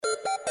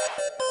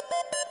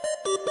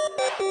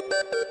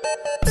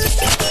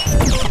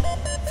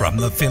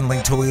the Finley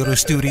Toyota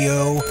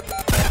studio,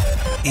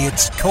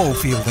 it's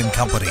Cofield and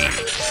Company.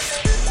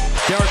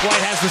 Derek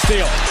White has the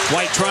steal.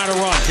 White trying to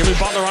run. Jimmy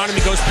Butler on him.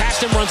 He goes past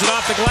him, runs it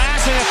off the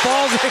glass, and it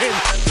falls in.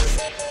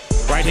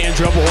 Right-hand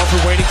dribble.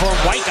 Horford waiting for him.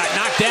 White got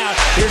knocked out.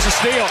 Here's the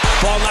steal.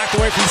 Ball knocked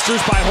away from Strus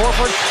by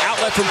Horford.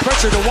 Outlet from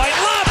Pritchard to White.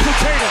 Lob to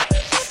Tatum.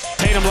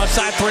 Tatum left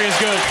side three is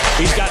good.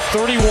 He's got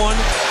 31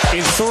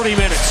 in 30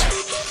 minutes.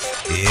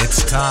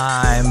 It's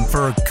time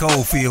for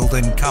Cofield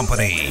and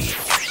Company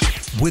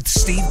with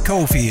Steve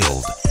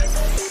Cofield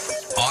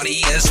on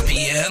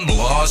ESPN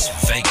Las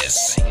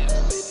Vegas.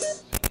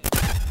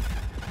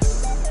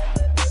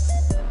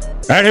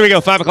 All right, here we go.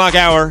 5 o'clock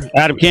hour.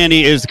 Adam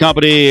Candy is the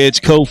company. It's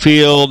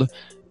Cofield.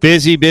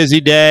 Busy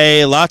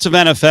day. Lots of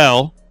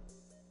NFL.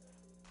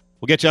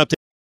 We'll get you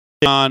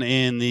updated on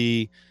in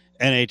the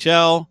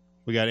NHL.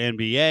 We got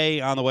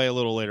NBA on the way a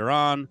little later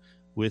on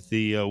with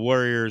the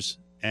Warriors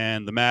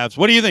and the Mavs.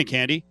 What do you think,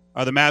 Candy?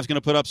 Are the Mavs going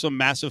to put up some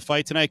massive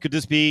fight tonight? Could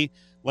this be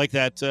like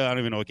that, I don't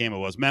even know what game it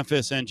was,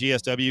 Memphis and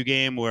GSW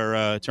game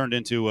where it turned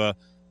into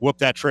whoop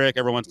that trick,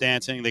 everyone's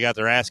dancing, they got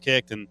their ass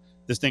kicked, and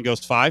this thing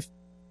goes 5?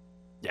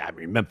 Yeah, I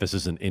mean, Memphis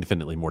is an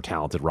infinitely more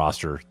talented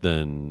roster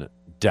than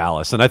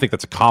Dallas, and I think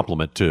that's a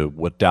compliment to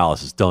what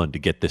Dallas has done to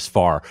get this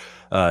far.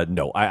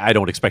 No, I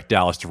don't expect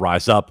Dallas to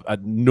rise up,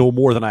 no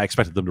more than I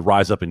expected them to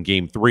rise up in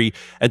Game 3.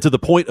 And to the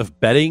point of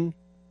betting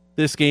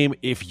this game,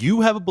 if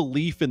you have a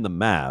belief in the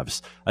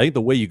Mavs, I think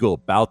the way you go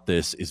about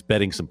this is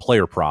betting some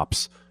player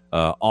props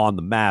on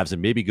the Mavs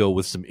and maybe go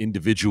with some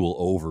individual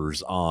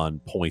overs on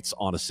points,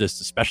 on assists,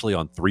 especially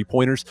on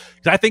three-pointers.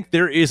 Because I think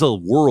there is a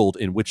world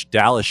in which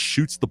Dallas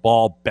shoots the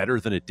ball better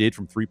than it did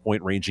from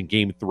three-point range in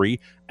Game 3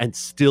 and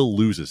still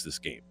loses this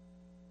game.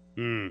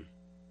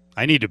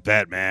 I need to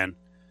bet, man.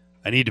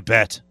 I need to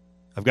bet.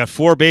 I've got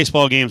 4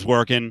 baseball games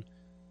working,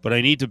 but I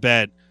need to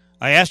bet.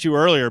 I asked you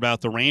earlier about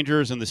the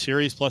Rangers and the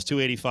series plus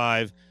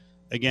 285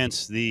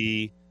 against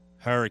the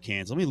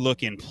Hurricanes. Let me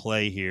look in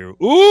play here.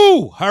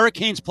 Ooh,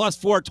 Hurricanes plus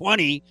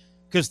 420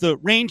 because the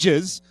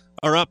Rangers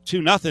are up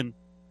 2-0.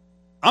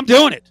 I'm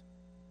doing it.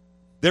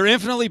 They're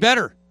infinitely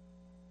better.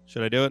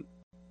 Should I do it?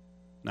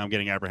 Now I'm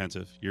getting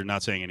apprehensive. You're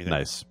not saying anything.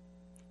 Nice.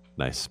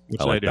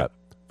 What I like that.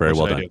 Very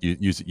well done.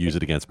 Use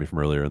it against me from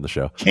earlier in the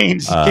show.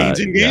 Canes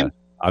in game? Yeah.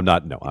 I'm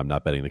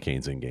not betting the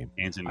Canes in game.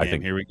 Canes in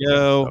game. Here we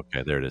go.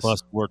 Okay, there it is.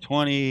 Plus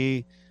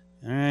 420.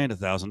 All right,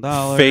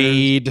 $1,000.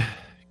 Fade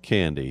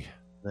Candy.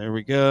 There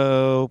we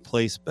go.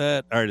 Place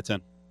bet. All right, it's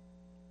in.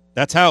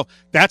 That's how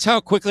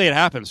quickly it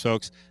happens,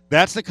 folks.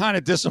 That's the kind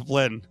of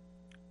discipline.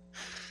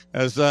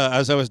 As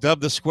I was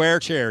dubbed the square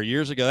chair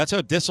years ago, that's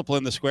how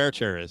disciplined the square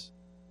chair is.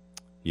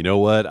 You know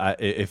what?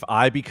 If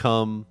I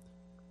become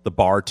the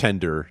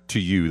bartender to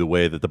you the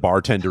way that the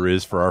bartender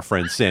is for our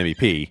friend Sammy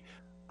P,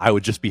 I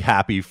would just be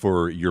happy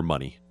for your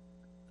money.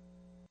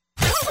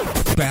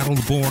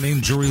 Battle-Born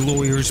Injury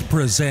Lawyers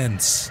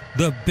presents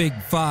the Big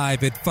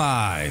 5 at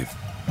 5.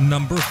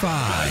 Number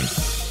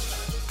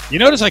 5. You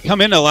notice I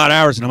come in a lot of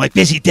hours and I'm like,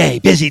 busy day.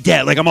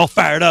 Like I'm all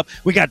fired up.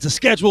 We got the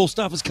schedule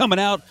stuff is coming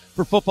out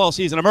for football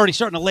season. I'm already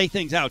starting to lay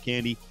things out,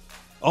 Candy.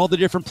 All the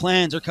different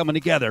plans are coming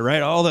together, right?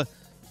 Got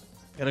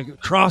to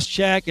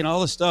cross-check and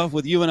all the stuff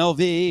with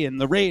UNLV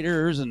and the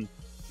Raiders and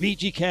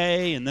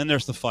VGK, and then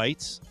there's the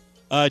fights.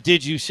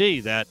 Did you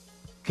see that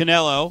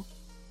Canelo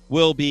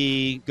will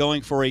be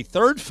going for a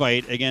third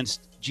fight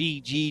against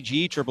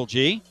Triple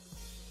G?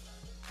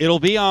 It'll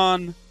be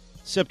on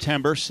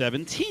September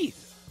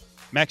 17th,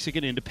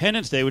 Mexican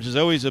Independence Day, which is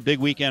always a big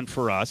weekend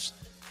for us.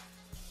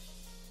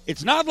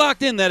 It's not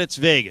locked in that it's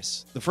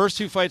Vegas. The first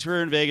 2 fights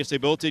were in Vegas. They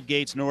both did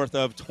gates north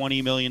of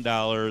 $20 million.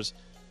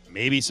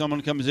 Maybe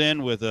someone comes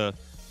in with a,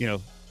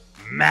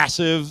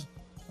 massive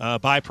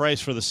buy price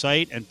for the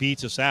site and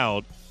beats us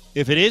out.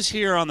 If it is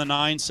here on the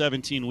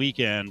 9/17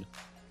 weekend,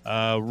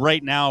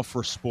 right now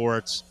for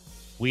sports,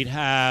 we'd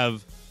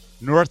have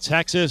North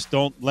Texas.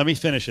 Let me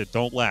finish it.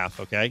 Don't laugh,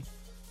 okay?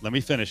 Let me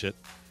finish it.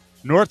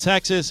 North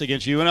Texas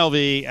against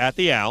UNLV at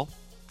the Al.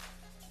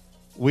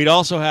 We'd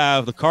also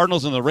have the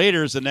Cardinals and the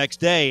Raiders the next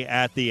day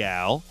at the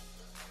Al.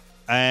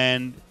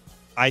 And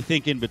I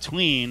think in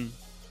between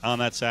on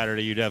that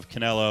Saturday, you'd have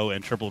Canelo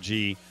and Triple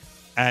G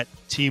at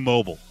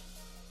T-Mobile.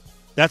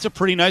 That's a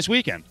pretty nice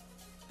weekend.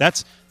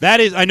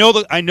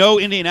 I know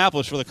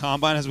Indianapolis for the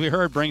Combine, as we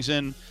heard, brings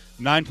in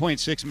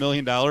 $9.6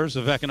 million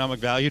of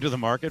economic value to the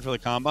market for the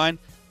Combine.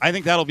 I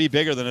think that'll be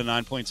bigger than a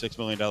 $9.6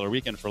 million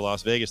weekend for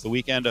Las Vegas, the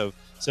weekend of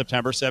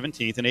September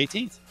 17th and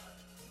 18th.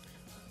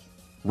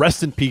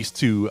 Rest in peace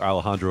to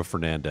Alejandro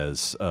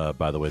Fernandez,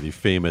 by the way,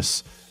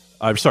 Vicente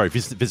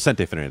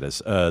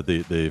Fernandez,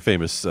 the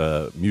famous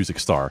music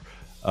star,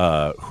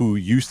 who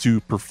used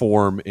to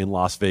perform in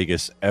Las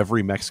Vegas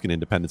every Mexican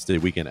Independence Day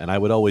weekend. And I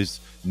would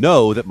always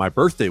know that my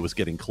birthday was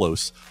getting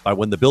close by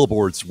when the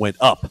billboards went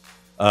up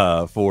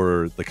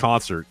for the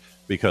concert,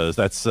 because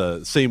that's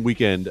the same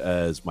weekend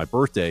as my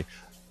birthday.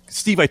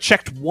 Steve, I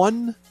checked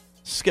one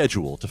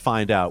schedule to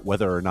find out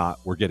whether or not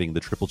we're getting the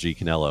Triple G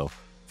Canelo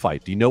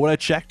fight. Do you know what I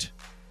checked?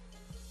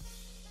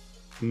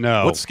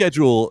 No. What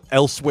schedule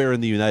elsewhere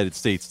in the United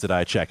States did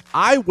I check?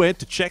 I went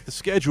to check the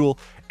schedule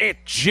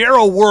at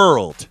Jerry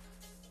World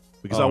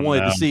because I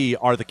wanted to see,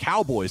 are the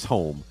Cowboys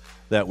home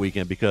that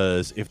weekend?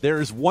 Because if there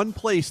is one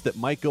place that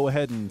might go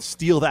ahead and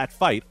steal that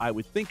fight, I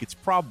would think it's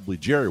probably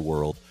Jerry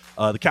World.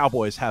 The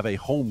Cowboys have a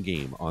home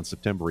game on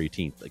September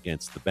 18th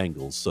against the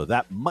Bengals, so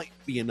that might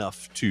be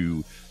enough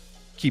to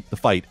keep the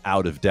fight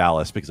out of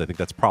Dallas, because I think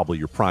that's probably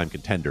your prime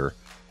contender.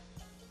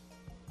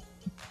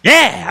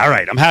 Yeah, all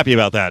right. I'm happy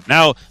about that.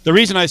 Now, the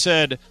reason I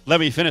said, let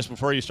me finish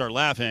before you start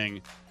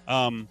laughing,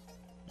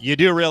 you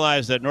do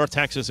realize that North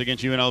Texas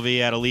against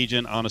UNLV at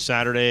Allegiant on a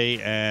Saturday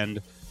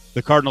and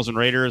the Cardinals and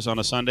Raiders on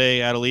a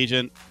Sunday at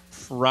Allegiant,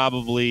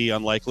 probably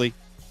unlikely.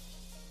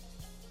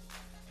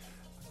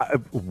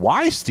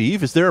 Why,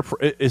 Steve? Is there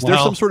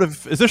some sort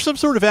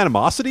of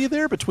animosity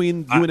there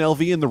between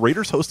UNLV and the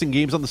Raiders hosting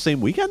games on the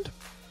same weekend?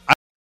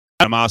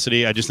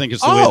 Animosity. I just think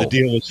it's the way the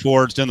deal was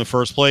forged in the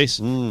first place.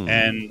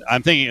 And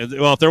I'm thinking,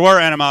 well, if there were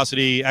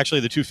animosity,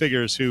 actually the two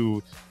figures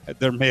who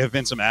there may have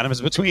been some animus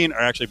between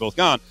are actually both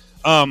gone.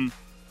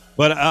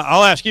 But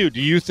I'll ask you,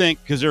 do you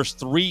think, because there's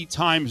 3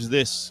 times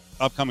this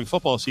upcoming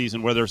football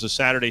season where there's a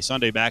Saturday,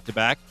 Sunday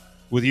back-to-back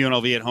with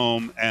UNLV at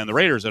home and the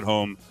Raiders at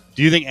home,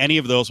 do you think any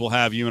of those will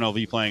have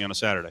UNLV playing on a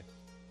Saturday?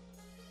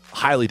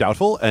 Highly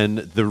doubtful. And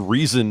the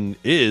reason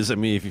is, I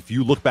mean, if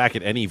you look back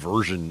at any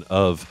version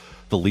of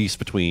the lease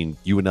between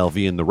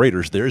UNLV and the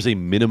Raiders, there's a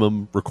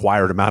minimum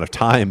required amount of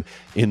time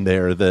in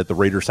there that the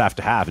Raiders have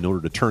to have in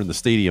order to turn the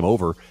stadium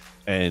over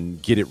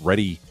and get it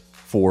ready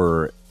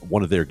for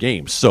one of their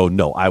games. So,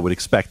 no, I would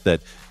expect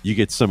that you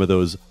get some of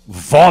those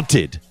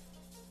vaunted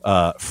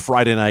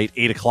Friday night,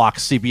 8 o'clock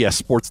CBS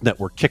Sports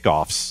Network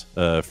kickoffs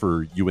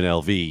for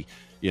UNLV,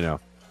 you know,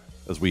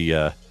 as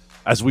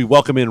we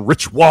welcome in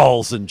Rich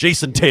Walls and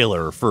Jason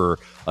Taylor for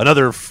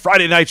another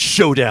Friday night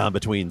showdown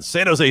between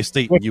San Jose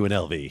State and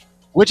UNLV.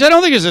 Which I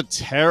don't think is a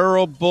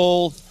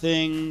terrible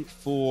thing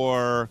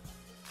for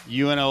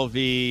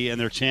UNLV and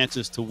their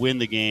chances to win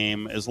the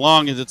game, as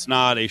long as it's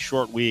not a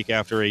short week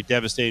after a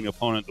devastating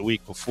opponent the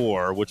week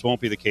before, which won't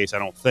be the case, I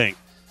don't think,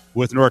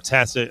 with North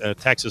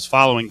Texas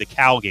following the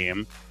Cal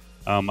game.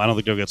 I don't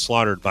think they'll get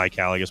slaughtered by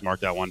Cal. I guess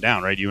mark that one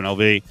down, right,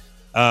 UNLV.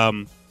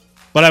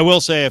 But I will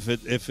say,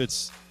 if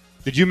it's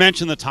 – did you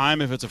mention the time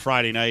if it's a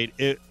Friday night?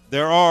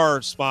 There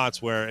are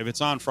spots where if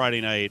it's on Friday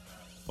night,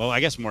 well, I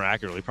guess more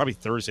accurately, probably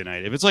Thursday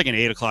night. If it's like an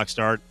 8 o'clock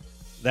start,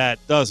 that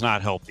does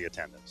not help the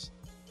attendance.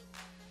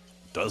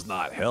 Does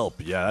not help.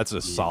 Yeah, that's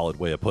a solid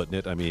way of putting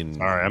it. I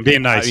mean, all right, I'm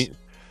being nice.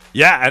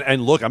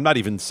 And look, I'm not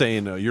even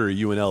saying you're a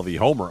UNLV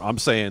homer. I'm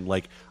saying,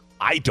 like,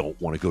 I don't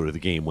want to go to the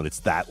game when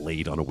it's that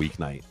late on a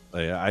weeknight.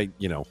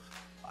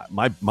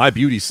 My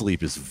beauty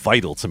sleep is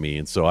vital to me,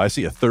 and so I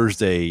see a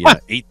Thursday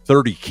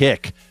 8:30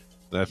 kick,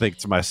 and I think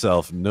to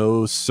myself,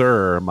 no,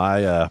 sir,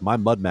 my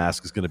mud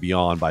mask is going to be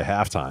on by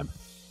halftime.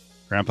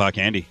 Grandpa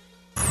Candy.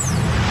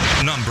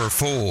 Number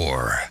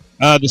 4.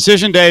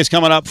 Decision day is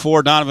coming up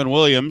for Donovan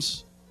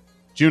Williams.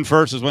 June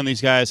 1st is when these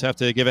guys have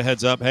to give a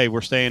heads up, hey, we're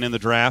staying in the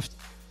draft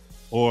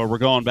or we're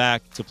going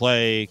back to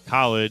play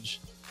college.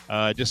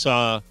 Just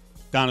saw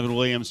Donovan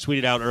Williams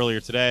tweeted out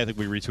earlier today. I think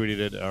we retweeted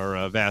it.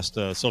 Our vast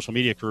social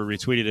media crew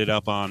retweeted it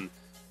up on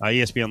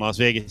ESPN Las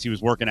Vegas. He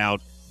was working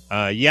out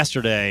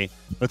yesterday.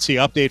 Let's see,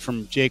 update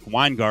from Jake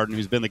Weingarten,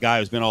 who's been the guy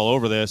who's been all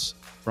over this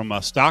from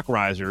Stock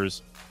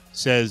Risers,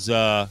 says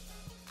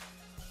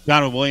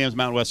Donovan Williams,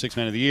 Mountain West Six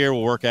Man of the Year,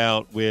 will work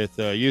out with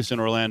Houston,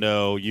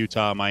 Orlando,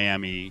 Utah,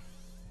 Miami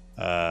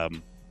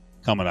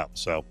coming up.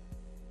 So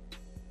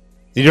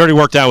he'd already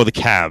worked out with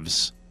the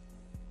Cavs.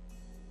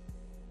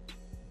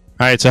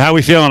 All right, so how are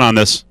we feeling on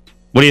this?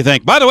 What do you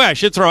think? By the way, I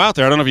should throw out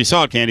there, I don't know if you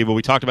saw it, Candy, but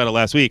we talked about it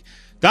last week.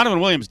 Donovan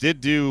Williams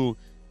did do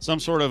some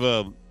sort of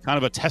a kind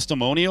of a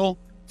testimonial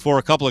for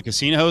a couple of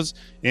casinos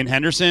in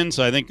Henderson.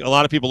 So I think a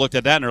lot of people looked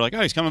at that and they're like,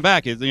 oh, he's coming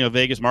back.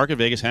 Vegas market,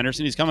 Vegas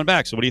Henderson, he's coming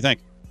back. So what do you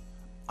think?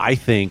 I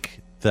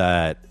think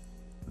that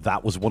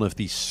was one of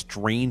the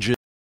strangest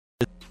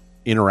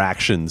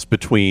interactions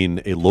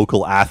between a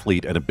local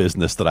athlete and a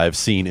business that I've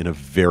seen in a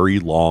very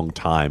long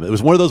time. It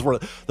was one of those where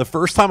the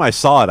first time I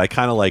saw it, I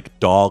kind of like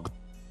dog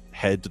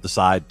head to the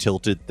side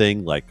tilted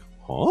thing, like,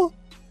 huh? Am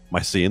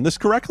I seeing this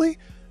correctly?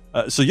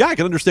 So yeah, I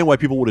can understand why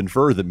people would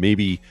infer that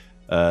maybe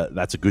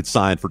that's a good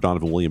sign for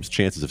Donovan Williams'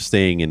 chances of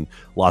staying in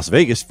Las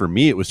Vegas. For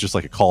me, it was just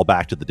like a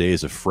callback to the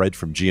days of Fred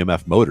from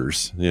GMF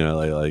Motors,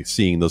 like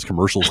seeing those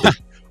commercials that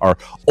are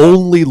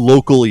only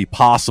locally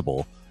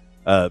possible.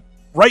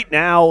 Right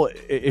now,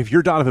 if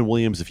you're Donovan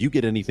Williams, if you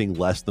get anything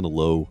less than a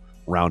low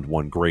round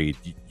 1 grade,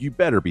 you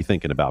better be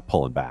thinking about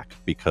pulling back,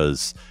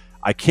 because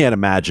I can't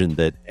imagine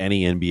that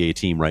any NBA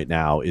team right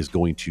now is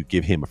going to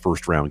give him a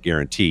first-round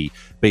guarantee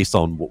based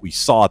on what we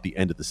saw at the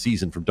end of the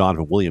season from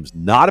Donovan Williams,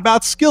 not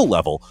about skill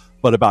level,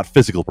 but about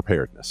physical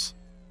preparedness.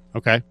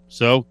 Okay,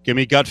 so give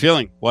me gut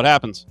feeling. What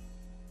happens?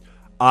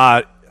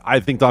 I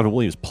think Donovan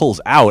Williams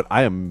pulls out.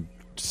 I am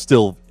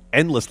still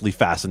endlessly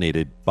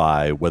fascinated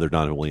by whether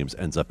Donovan Williams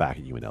ends up back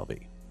at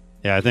UNLV.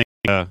 Yeah, I think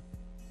if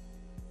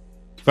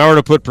I were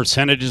to put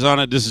percentages on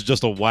it, this is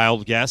just a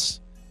wild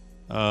guess.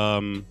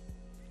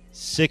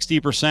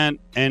 60%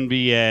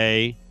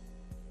 NBA,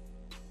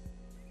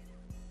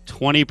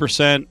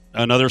 20%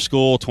 another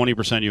school, 20%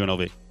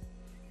 UNLV.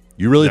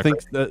 You really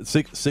think that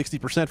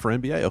 60% for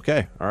NBA?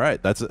 Okay, all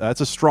right. That's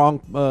a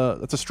strong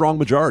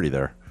majority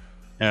there.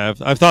 Yeah,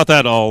 I've thought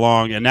that all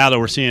along, and now that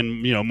we're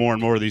seeing more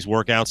and more of these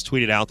workouts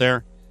tweeted out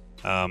there,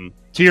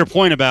 to your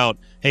point about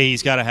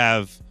he's got to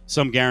have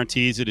some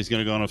guarantees that he's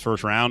going to go in the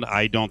first round.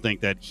 I don't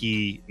think that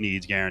he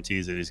needs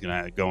guarantees that he's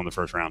going to go in the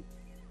first round.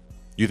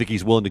 You think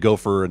he's willing to go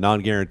for a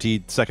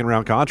non-guaranteed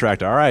second-round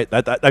contract? All right,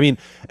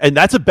 and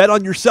that's a bet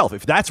on yourself.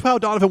 If that's how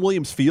Donovan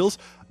Williams feels,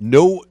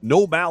 no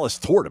malice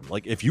toward him.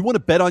 Like, if you want to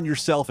bet on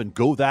yourself and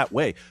go that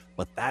way,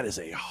 but that is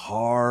a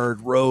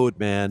hard road,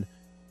 man.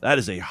 That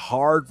is a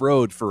hard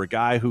road for a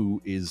guy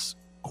who is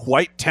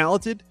quite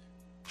talented,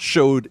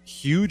 showed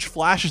huge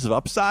flashes of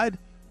upside,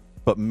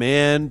 but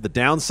man, the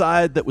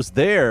downside that was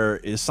there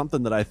is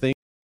something that I think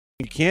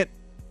you can't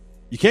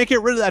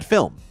get rid of that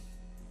film.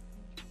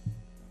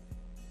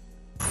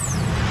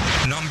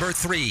 Number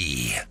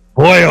 3.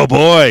 Boy, oh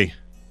boy.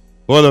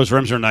 Boy, those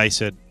rims are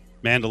nice at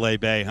Mandalay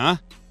Bay, huh?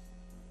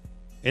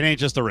 It ain't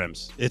just the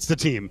rims. It's the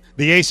team.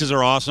 The Aces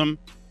are awesome.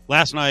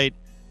 Last night,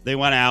 they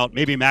went out,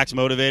 maybe max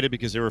motivated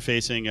because they were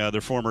facing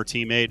their former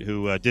teammate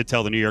who did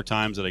tell the New York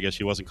Times that I guess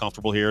she wasn't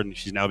comfortable here and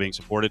she's now being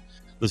supported,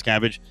 Liz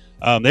Cambage.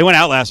 They went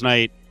out last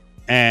night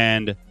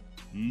and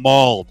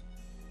mauled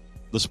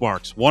the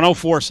Sparks.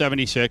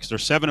 104-76. They're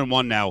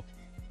 7-1 now.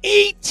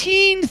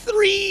 18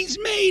 threes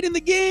made in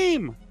the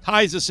game.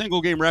 Ties a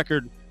single game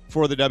record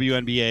for the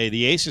WNBA.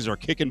 The Aces are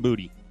kicking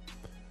booty.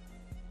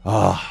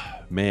 Oh,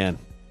 man.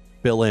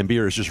 Bill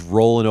Laimbeer is just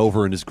rolling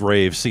over in his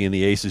grave seeing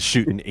the Aces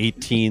shooting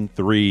 18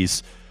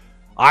 threes.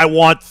 I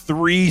want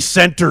 3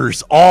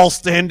 centers all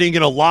standing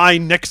in a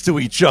line next to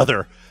each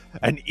other.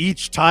 And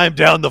each time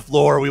down the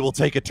floor, we will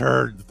take a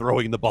turn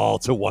throwing the ball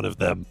to one of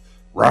them.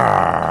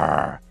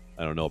 Rawr.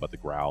 I don't know about the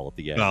growl at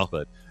the end,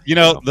 but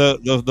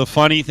the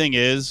funny thing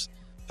is,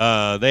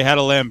 they had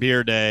a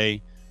Laimbeer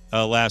day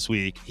last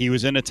week. He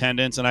was in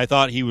attendance, and I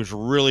thought he was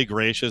really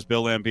gracious,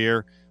 Bill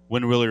Laimbeer,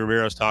 when Willie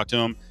Ramirez talked to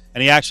him.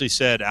 And he actually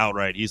said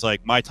outright, he's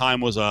like, my time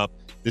was up.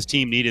 This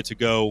team needed to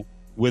go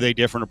with a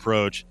different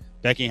approach.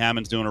 Becky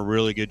Hammon's doing a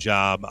really good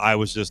job. I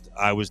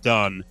was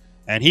done.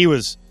 And he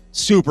was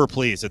super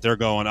pleased that they're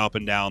going up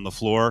and down the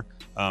floor.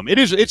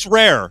 It's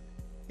rare.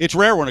 It's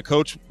rare when a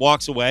coach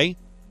walks away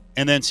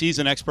and then sees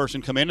the next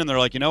person come in and they're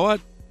like, you know what?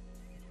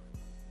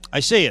 I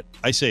see it.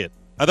 I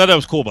thought that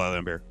was cool by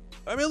Laimbeer.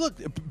 I mean, look,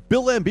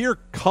 Bill Laimbeer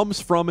comes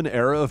from an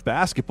era of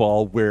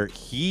basketball where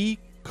he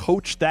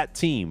coached that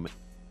team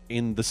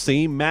in the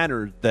same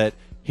manner that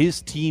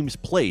his teams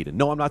played. And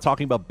no, I'm not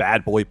talking about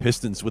bad boy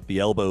Pistons with the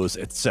elbows,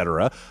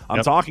 etc.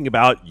 I'm talking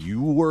about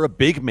you were a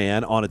big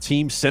man on a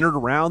team centered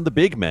around the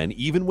big men.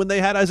 Even when they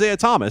had Isaiah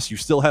Thomas, you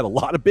still had a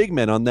lot of big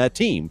men on that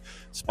team.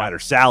 Spider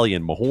Sally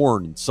and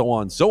Mahorn and so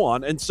on and so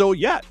on. And so,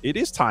 yeah, it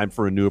is time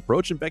for a new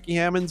approach. And Becky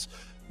Hammond's,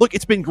 look,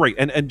 it's been great.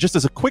 And just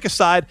as a quick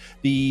aside,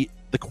 the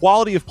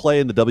quality of play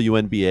in the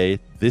WNBA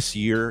this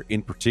year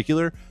in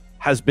particular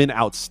has been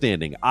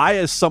outstanding. I,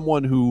 as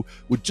someone who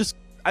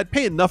I'd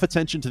pay enough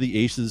attention to the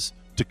Aces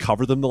to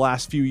cover them the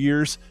last few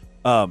years.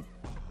 I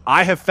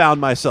have found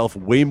myself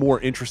way more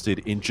interested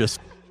in just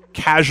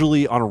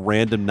casually on a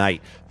random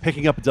night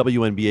picking up a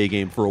WNBA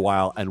game for a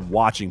while and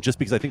watching, just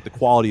because I think the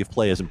quality of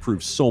play has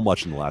improved so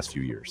much in the last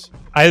few years.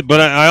 I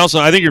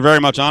think you're very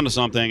much onto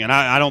something, and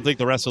I don't think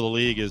the rest of the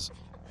league is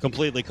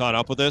completely caught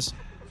up with this.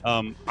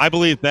 I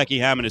believe Becky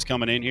Hammon is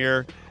coming in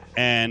here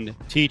and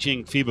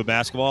teaching FIBA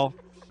basketball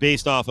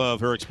based off of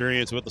her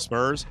experience with the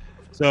Spurs.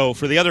 So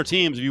for the other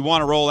teams, if you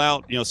want to roll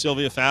out,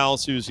 Sylvia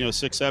Fowles, who's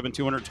 6'7",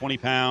 220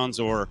 pounds,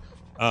 or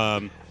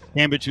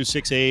Cambage, who's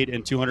 6'8"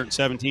 and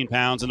 217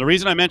 pounds. And the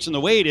reason I mention the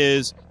weight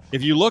is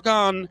if you look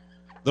on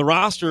the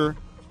roster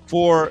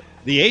for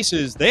the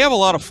Aces, they have a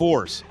lot of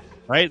fours,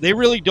 right? They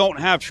really don't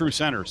have true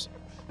centers.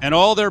 And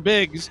all their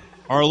bigs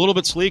are a little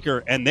bit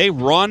sleeker, and they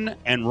run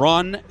and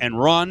run and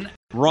run,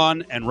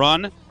 run and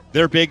run.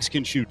 Their bigs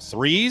can shoot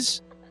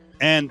threes,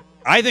 and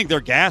I think they're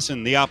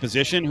gassing the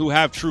opposition who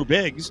have true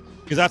bigs,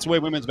 because that's the way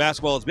women's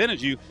basketball has been.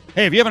 If you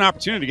have an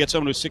opportunity to get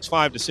someone who's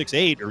 6'5" to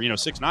 6'8", or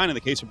 6'9" in the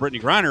case of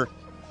Brittany Griner,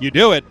 you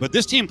do it. But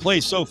this team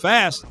plays so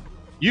fast.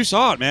 You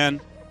saw it, man.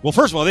 Well,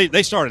 first of all,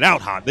 they started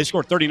out hot. They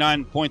scored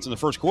 39 points in the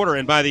first quarter,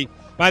 and by the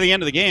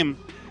end of the game,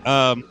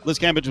 Liz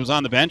Cambage was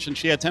on the bench and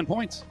she had 10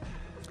 points.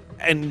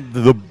 And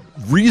the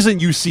reason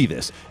you see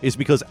this is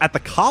because at the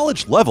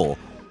college level,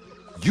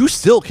 you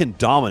still can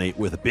dominate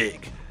with a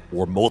big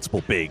or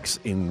multiple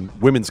bigs in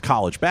women's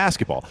college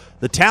basketball.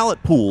 The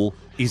talent pool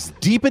is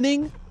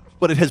deepening,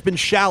 but it has been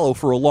shallow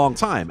for a long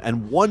time.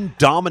 And one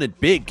dominant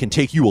big can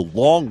take you a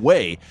long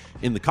way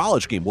in the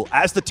college game. Well,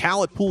 as the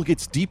talent pool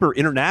gets deeper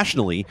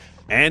internationally,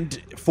 and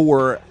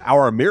for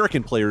our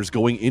American players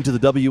going into the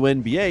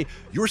WNBA,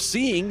 you're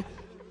seeing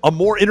a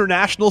more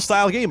international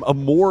style game, a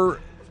more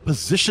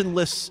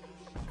positionless,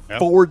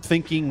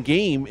 forward-thinking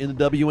game in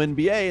the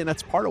WNBA, and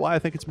that's part of why I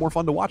think it's more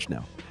fun to watch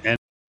now. And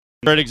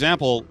great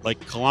example, like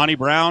Kalani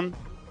Brown,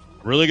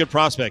 really good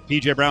prospect.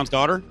 PJ Brown's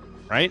daughter,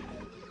 right?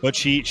 but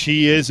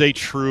she is a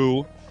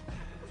true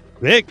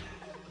big.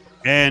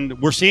 And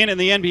we're seeing it in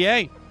the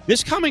NBA.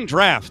 This coming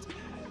draft,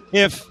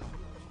 if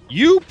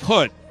you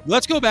put,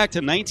 let's go back to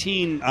I'm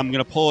going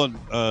to pull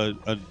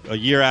a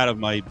year out of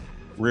my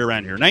rear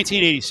end here,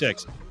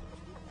 1986.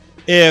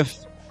 If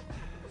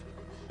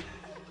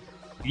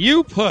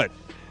you put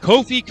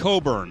Kofi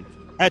Cockburn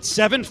at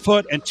 7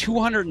 foot and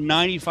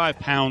 295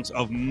 pounds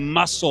of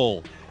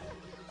muscle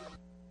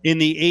in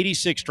the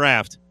 86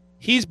 draft,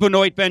 he's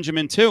Benoit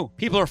Benjamin too.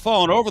 People are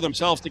falling over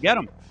themselves to get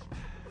him.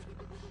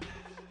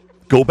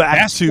 Go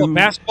back to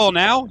basketball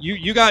now.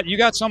 You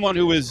got someone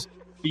who is,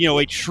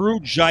 a true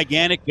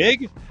gigantic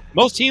big.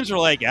 Most teams are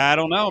like, I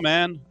don't know,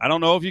 man. I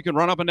don't know if you can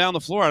run up and down the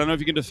floor. I don't know if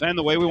you can defend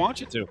the way we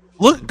want you to.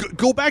 Look,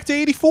 go back to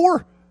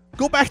 84.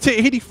 Go back to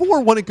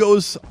 84 when it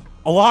goes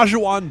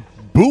Olajuwon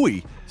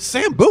Bowie,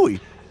 Sam Bowie.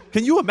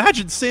 Can you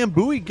imagine Sam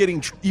Bowie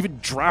getting even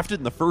drafted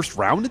in the first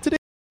round in today?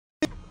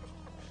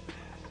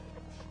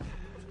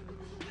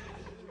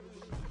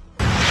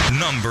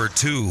 Number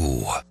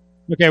 2.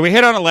 Okay, we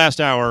hit on it last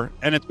hour,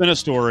 and it's been a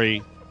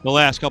story the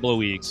last couple of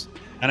weeks.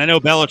 And I know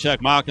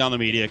Belichick mocked on the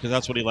media because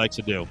that's what he likes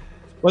to do.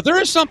 But there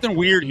is something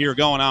weird here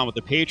going on with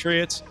the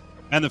Patriots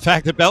and the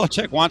fact that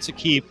Belichick wants to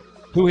keep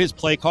who his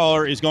play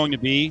caller is going to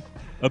be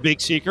a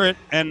big secret.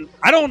 And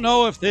I don't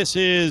know if this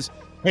is,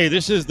 hey,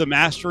 this is the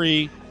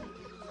mastery,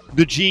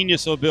 the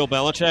genius of Bill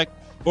Belichick,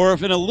 or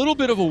if in a little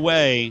bit of a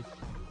way,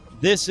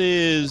 this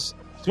is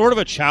sort of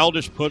a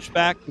childish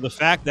pushback to the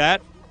fact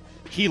that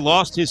he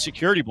lost his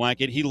security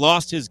blanket. He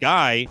lost his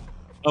guy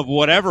of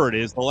whatever it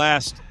is, the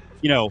last,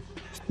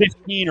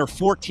 15 or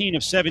 14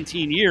 of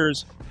 17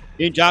 years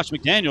in Josh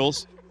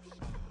McDaniels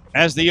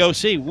as the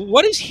OC.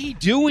 What is he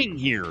doing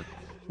here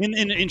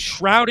in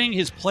shrouding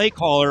his play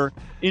caller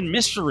in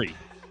mystery?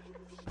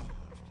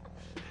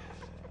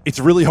 It's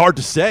really hard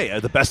to say.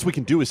 The best we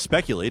can do is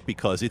speculate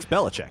because it's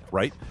Belichick,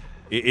 right?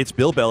 It's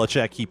Bill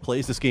Belichick. He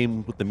plays this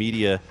game with the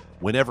media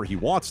whenever he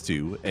wants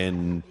to,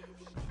 and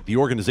the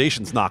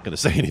organization's not going to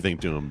say anything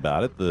to him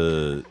about it.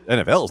 The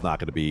NFL is not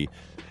going to be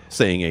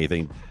saying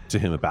anything to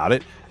him about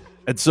it.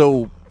 And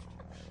so,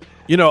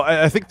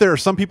 I think there are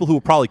some people who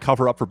will probably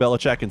cover up for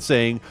Belichick and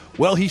saying,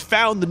 well, he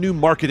found the new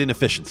market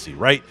inefficiency,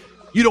 right?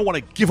 You don't want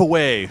to give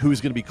away who's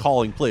going to be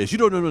calling plays. You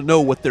don't want to know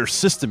what their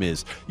system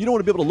is. You don't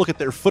want to be able to look at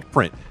their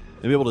footprint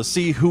and be able to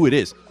see who it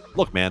is.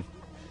 Look, man,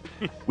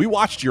 we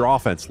watched your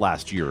offense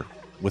last year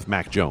with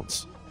Mac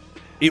Jones.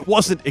 It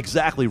wasn't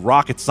exactly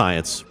rocket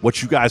science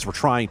what you guys were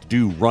trying to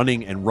do,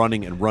 running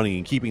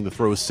and keeping the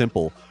throws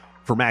simple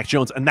for Mac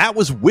Jones. And that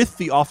was with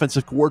the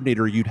offensive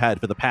coordinator you'd had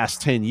for the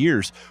past 10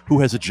 years who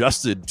has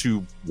adjusted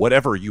to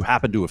whatever you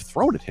happen to have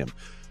thrown at him.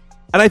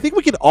 And I think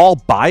we could all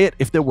buy it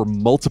if there were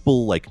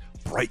multiple,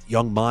 bright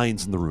young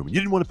minds in the room. You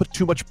didn't want to put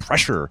too much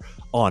pressure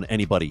on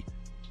anybody.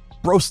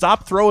 Bro,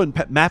 stop throwing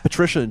Matt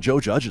Patricia and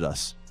Joe Judge at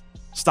us.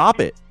 Stop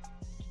it.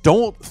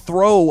 Don't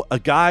throw a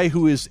guy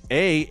who is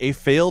a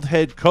failed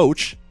head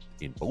coach,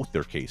 in both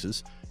their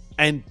cases,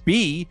 and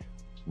B,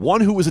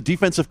 one who was a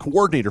defensive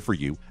coordinator for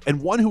you,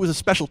 and one who was a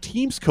special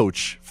teams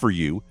coach for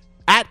you,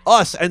 at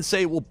us and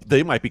say, well,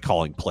 they might be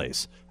calling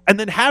plays. And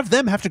then have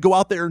them have to go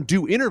out there and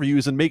do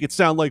interviews and make it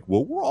sound like,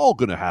 well, we're all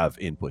going to have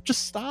input.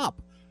 Just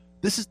stop.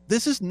 This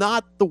is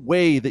not the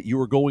way that you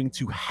are going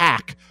to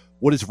hack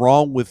what is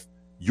wrong with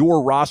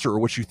your roster or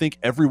what you think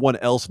everyone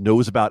else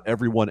knows about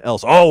everyone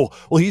else. Oh,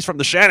 well, he's from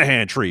the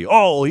Shanahan tree.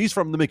 Oh, he's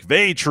from the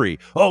McVay tree.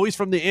 Oh, he's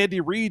from the Andy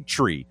Reid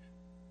tree.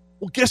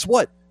 Well, guess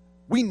what?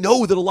 We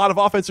know that a lot of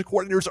offensive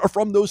coordinators are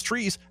from those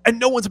trees, and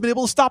no one's been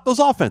able to stop those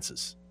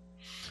offenses.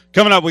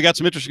 Coming up, we got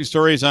some interesting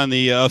stories on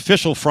the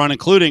official front,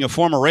 including a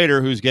former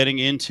Raider who's getting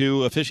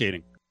into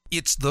officiating.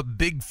 It's the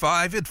Big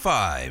 5 at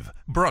 5,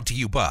 brought to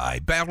you by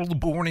Battle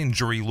Born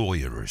Injury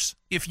Lawyers.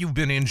 If you've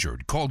been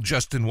injured, call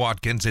Justin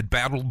Watkins at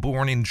Battle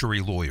Born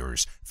Injury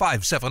Lawyers,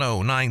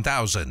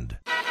 570-9000.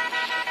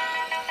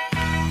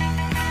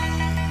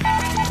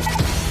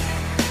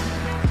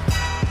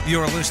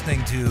 You're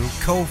listening to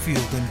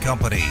Cofield and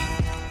Company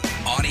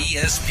on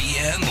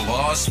ESPN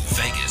Las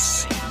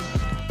Vegas.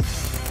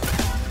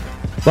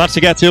 Lots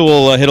to get to.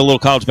 We'll hit a little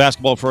college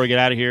basketball before we get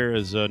out of here.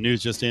 As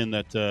news just in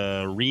that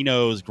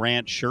Reno's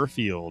Grant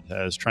Sherfield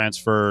has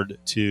transferred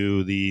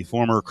to the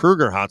former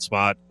Kruger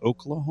hotspot,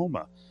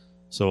 Oklahoma.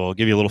 So I'll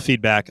give you a little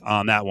feedback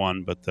on that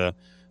one. But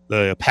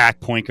the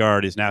Pac point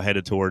guard is now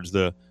headed towards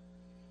the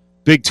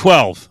Big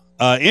 12.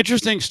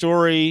 Interesting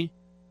story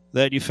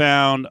that you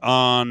found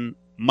on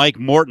Mike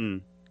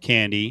Morton,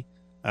 Candy.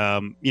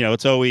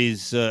 It's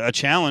always a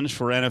challenge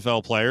for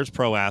NFL players,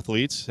 pro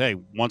athletes. Hey,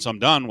 once I'm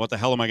done, what the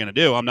hell am I going to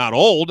do? I'm not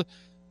old.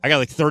 I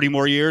got 30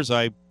 more years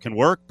I can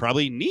work,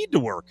 probably need to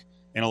work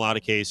in a lot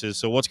of cases.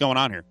 So what's going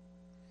on here?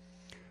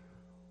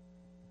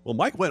 Well,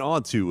 Mike went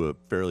on to a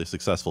fairly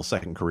successful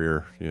second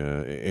career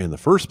in the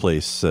first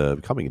place,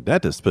 becoming a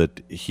dentist, but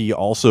he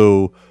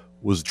also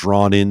was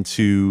drawn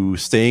into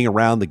staying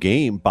around the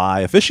game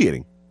by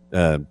officiating.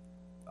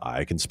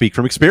 I can speak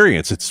from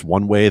experience. It's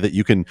one way that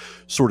you can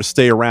sort of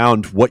stay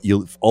around what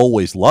you've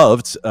always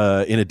loved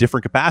in a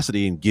different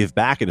capacity and give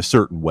back in a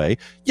certain way.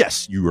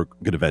 Yes, you are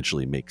going to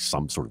eventually make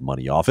some sort of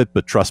money off it,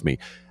 but trust me,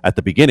 at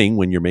the beginning,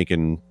 when you're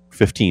making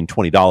 $15,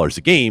 $20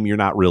 a game, you're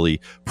not really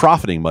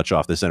profiting much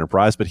off this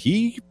enterprise. But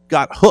he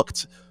got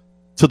hooked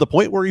to the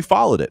point where he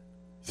followed it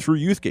through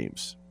youth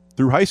games,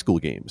 through high school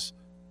games,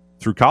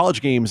 through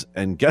college games.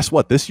 And guess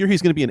what? This year,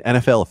 he's going to be an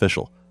NFL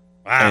official.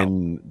 Wow.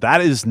 And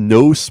that is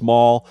no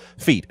small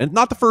feat. And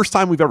not the first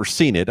time we've ever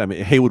seen it. I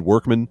mean, Haywood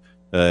Workman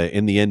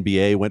in the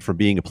NBA went from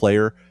being a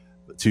player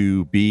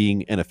to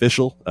being an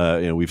official.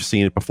 We've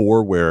seen it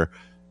before where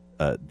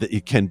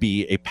it can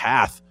be a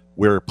path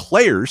where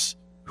players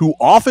who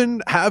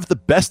often have the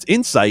best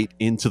insight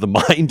into the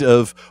mind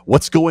of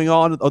what's going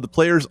on of the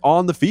players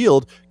on the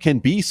field can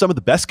be some of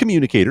the best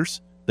communicators.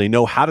 They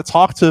know how to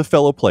talk to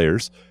fellow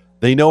players.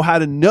 They know how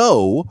to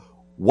know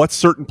what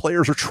certain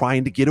players are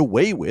trying to get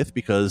away with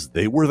because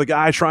they were the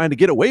guy trying to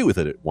get away with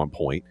it at one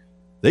point.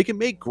 They can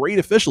make great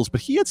officials,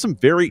 but he had some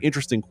very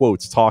interesting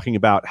quotes talking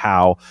about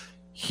how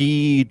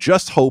he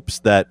just hopes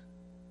that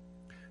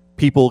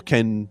people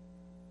can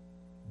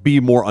be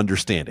more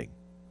understanding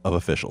of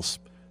officials.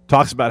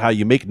 Talks about how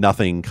you make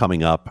nothing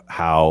coming up,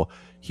 how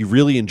he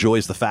really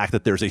enjoys the fact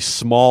that there's a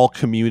small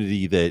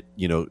community that,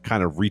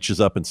 kind of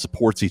reaches up and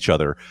supports each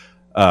other.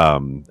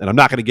 And I'm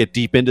not going to get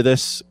deep into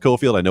this,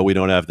 Cofield. I know we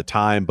don't have the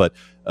time, but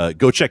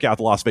go check out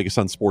the Las Vegas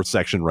Sun Sports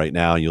section right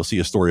now, and you'll see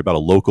a story about a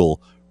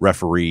local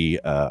referee.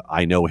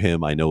 I know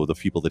him. I know the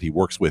people that he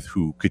works with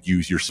who could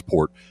use your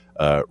support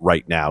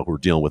right now, who are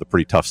dealing with a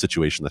pretty tough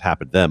situation that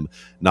happened to them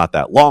not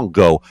that long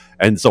ago.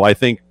 And so I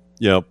think,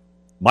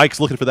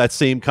 Mike's looking for that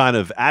same kind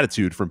of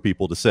attitude from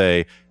people to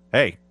say,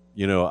 hey,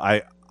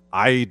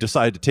 I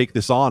decided to take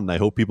this on, and I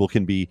hope people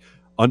can be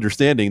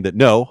understanding that,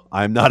 no,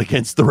 I'm not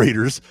against the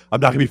Raiders.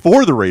 I'm not going to be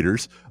for the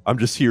Raiders. I'm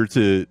just here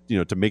to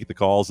make the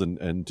calls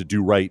and to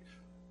do right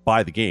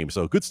by the game.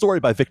 So good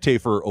story by Vic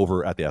Tafur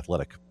over at The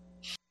Athletic.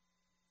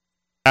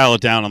 Dial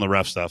it down on the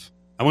ref stuff.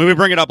 I mean, we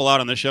bring it up a lot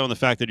on this show, and the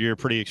fact that you're a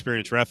pretty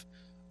experienced ref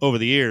over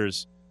the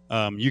years,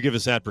 you give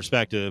us that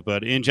perspective.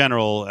 But in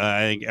general,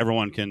 I think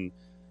everyone can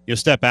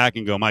step back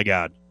and go, my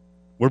God,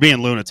 we're being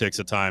lunatics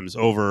at times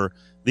over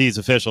these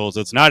officials.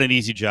 It's not an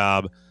easy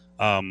job.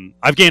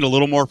 I've gained a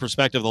little more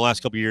perspective the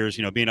last couple of years,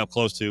 being up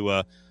close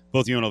to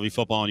both UNLV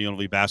football and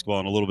UNLV basketball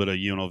and a little bit of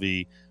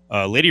UNLV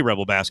Lady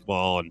Rebel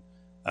basketball.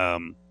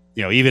 And,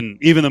 even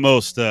the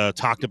most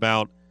talked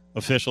about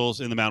officials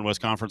in the Mountain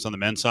West Conference on the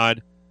men's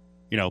side,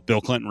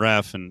 Bill Clinton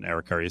ref, and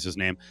Eric Curry is his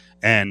name,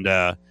 and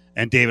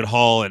David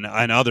Hall and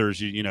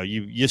others,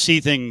 you see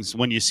things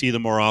when you see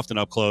them more often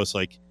up close,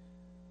 like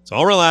it's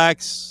all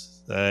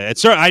relax.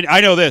 I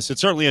know this.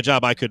 It's certainly a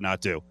job I could not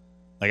do.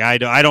 Like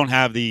I don't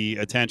have the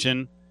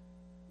attention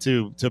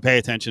to pay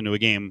attention to a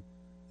game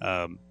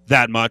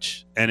that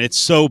much, and it's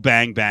so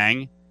bang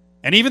bang,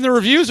 and even the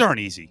reviews aren't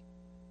easy.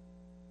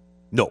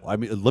 No, I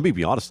mean, let me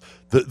be honest.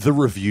 The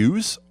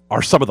reviews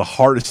are some of the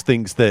hardest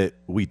things that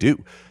we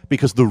do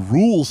because the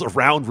rules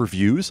around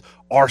reviews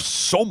are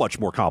so much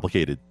more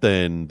complicated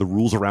than the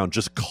rules around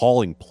just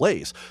calling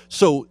plays.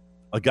 So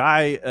a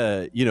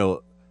guy,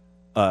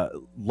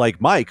 like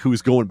Mike,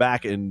 who's going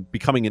back and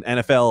becoming an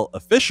NFL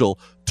official,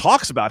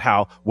 talks about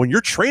how when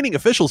you're training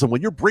officials and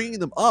when you're bringing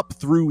them up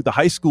through the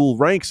high school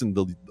ranks and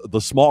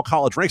the small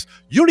college ranks,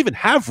 you don't even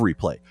have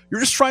replay. You're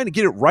just trying to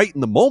get it right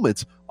in the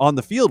moment on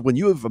the field when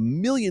you have a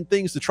million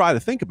things to try to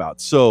think about.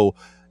 So,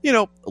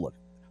 look,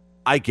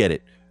 I get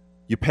it.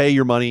 You pay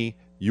your money.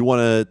 You want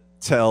to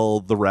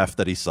tell the ref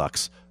that he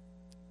sucks.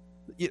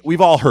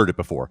 We've all heard it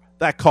before.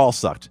 That call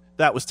sucked.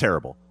 That was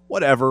terrible.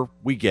 Whatever.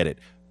 We get it.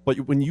 But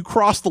when you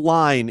cross the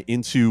line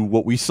into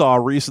what we saw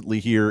recently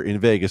here in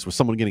Vegas with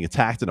someone getting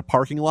attacked in a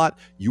parking lot,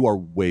 you are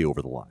way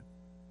over the line.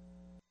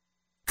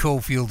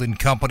 Cofield and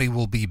Company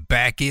will be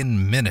back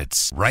in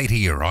minutes right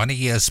here on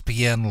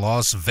ESPN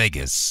Las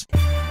Vegas.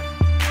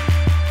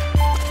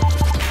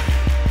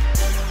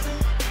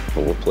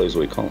 Well, what plays are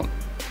we calling?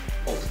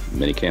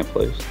 Minicamp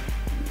plays?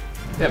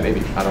 Yeah, maybe.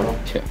 I don't know.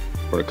 Yeah.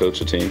 We're going to coach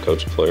the team,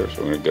 coach the players.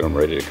 We're going to get them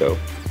ready to go.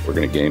 We're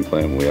going to game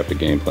plan when we have to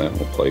game plan.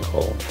 We'll play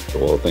call.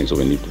 So all the things that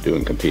we need to do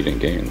and compete in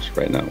games.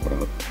 Right now,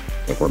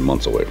 we're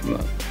months away from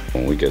that.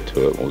 When we get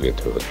to it, we'll get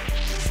to it.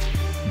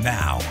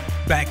 Now,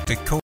 back to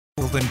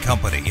Cofield and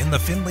Company in the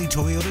Findlay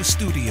Toyota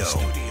studio.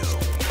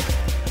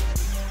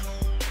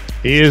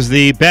 He is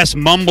the best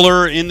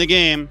mumbler in the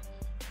game,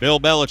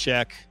 Bill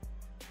Belichick,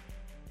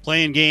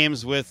 playing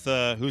games with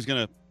who's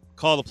going to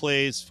call the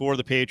plays for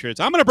the Patriots.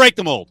 I'm going to break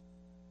the mold.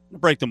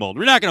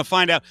 We're not going to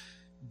find out.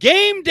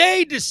 Game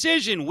day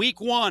decision, week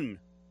 1.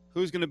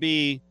 Who's going to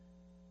be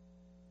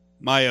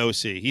my OC?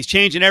 He's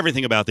changing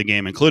everything about the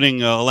game,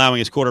 including allowing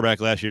his quarterback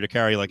last year to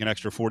carry like an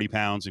extra 40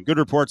 pounds. And good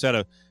reports out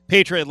of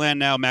Patriot land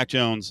now, Mac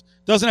Jones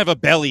doesn't have a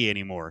belly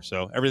anymore,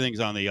 so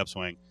everything's on the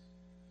upswing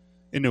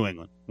in New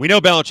England. We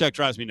know Belichick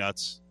drives me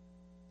nuts.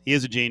 He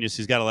is a genius.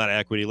 He's got a lot of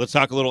equity. Let's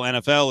talk a little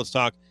NFL. Let's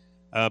talk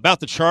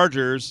about the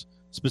Chargers,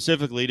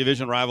 specifically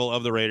division rival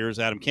of the Raiders.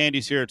 Adam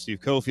Candy's here. It's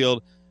Steve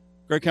Cofield.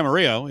 Greg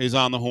Camarillo is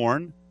on the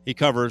horn. He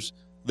covers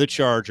the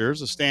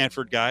Chargers, a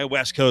Stanford guy, a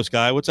West Coast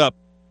guy. What's up?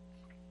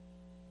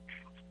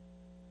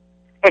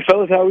 Hey,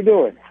 fellas, how we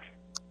doing?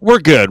 We're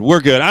good.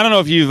 We're good. I don't know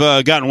if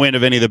you've gotten wind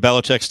of any of the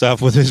Belichick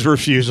stuff with his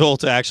refusal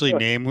to actually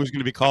name who's going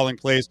to be calling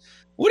plays.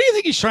 What do you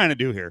think he's trying to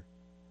do here?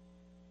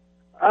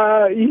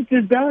 He's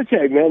just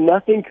Belichick, man.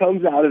 Nothing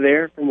comes out of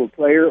there from a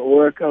player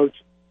or a coach.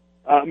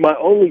 My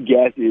only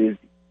guess is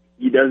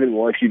he doesn't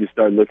want you to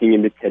start looking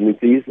into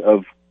tendencies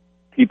of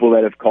people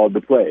that have called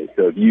the plays.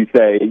 So if you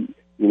say,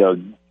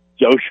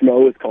 Joe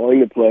Schmo is calling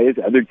the plays,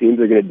 other teams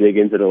are going to dig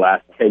into the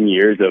last 10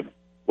 years of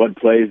what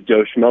plays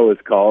Joe Schmo has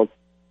called.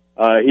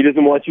 He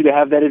doesn't want you to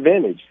have that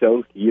advantage.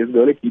 So he is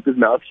going to keep his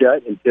mouth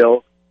shut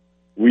until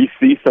we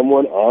see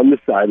someone on the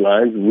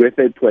sidelines with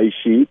a play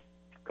sheet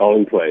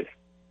calling plays.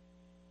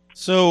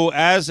 So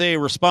as a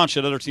response,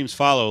 should other teams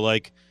follow?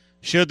 Like,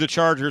 should the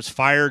Chargers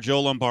fire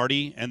Joe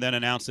Lombardi and then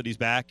announce that he's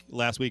back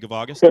last week of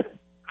August?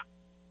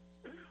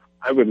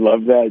 I would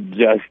love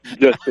that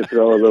just to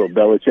throw a little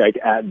Belichick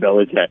at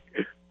Belichick.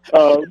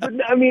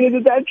 But I mean, is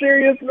it that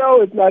serious?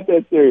 No, it's not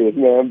that serious,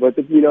 man. But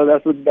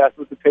that's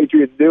what the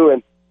Patriots do,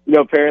 and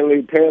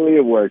apparently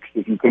it works.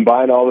 If you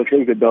combine all the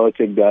things that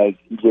Belichick does,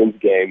 he wins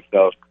games.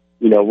 So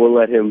we'll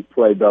let him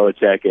play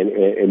Belichick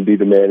and be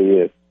the man he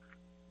is.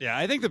 Yeah,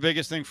 I think the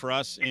biggest thing for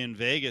us in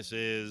Vegas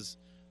is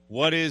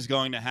what is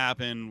going to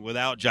happen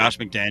without Josh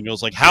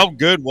McDaniels. Like, how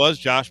good was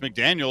Josh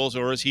McDaniels,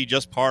 or is he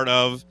just part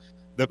of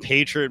the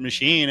Patriot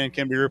machine and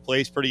can be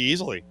replaced pretty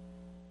easily?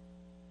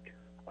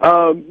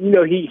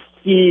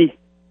 He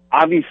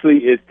obviously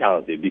is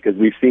talented because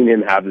we've seen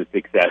him have the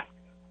success.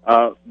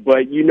 But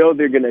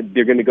they're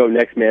gonna go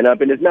next man up,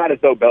 and it's not as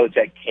though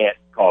Belichick can't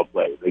call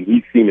plays. Like,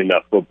 he's seen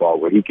enough football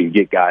where he can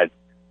get guys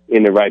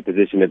in the right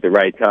position at the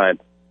right time.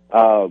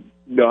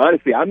 No,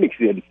 honestly, I'm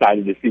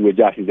excited to see what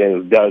Josh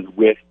McDaniels does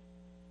with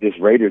this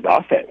Raiders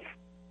offense.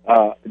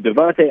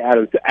 Davante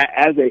Adams,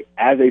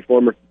 as a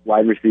former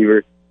wide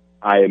receiver,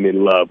 I am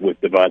in love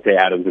with Davante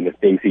Adams and the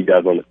things he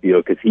does on the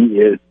field because he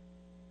is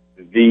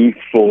the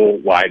full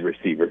wide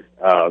receiver.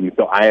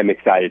 So I am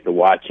excited to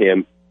watch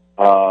him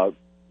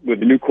with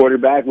the new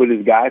quarterback, with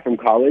his guy from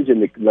college,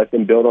 and to let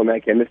them build on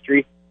that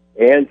chemistry,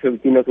 and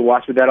to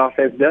watch what that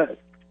offense does.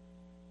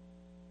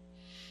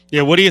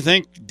 Yeah, what do you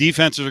think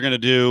defenses are going to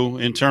do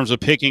in terms of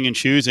picking and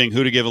choosing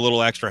who to give a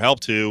little extra help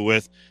to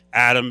with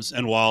Adams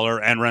and Waller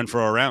and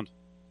Renfrow around?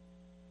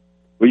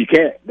 Well, you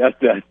can't. That's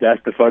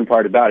the fun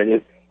part about it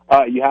is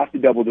you have to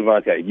double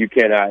Davante. You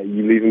cannot.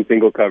 You leave him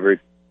single covered.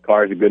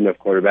 Carr's a good enough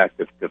quarterback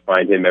to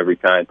find him every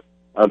time.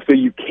 So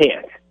you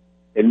can't,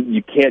 and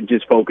you can't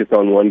just focus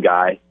on one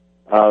guy.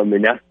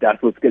 And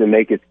that's what's going to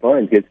make it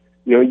fun because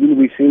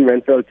we've seen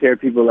Renfrow tear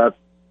people up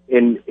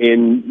in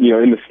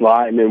the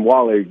slot, and then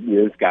Waller.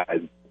 This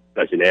guy's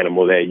such an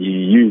animal that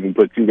you even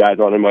put two guys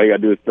on him. All you got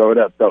to do is throw it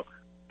up. So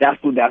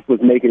that's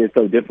what's making it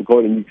so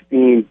difficult. And you've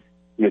seen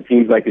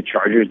teams like the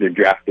Chargers. They're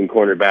drafting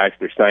cornerbacks.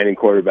 They're signing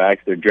quarterbacks.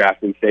 They're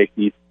drafting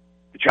safeties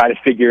to try to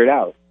figure it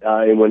out.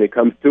 And when it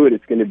comes to it,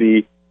 it's going to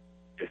be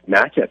just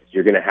matchups.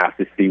 You're going to have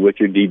to see what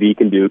your DB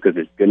can do because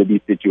there's going to be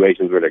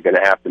situations where they're going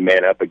to have to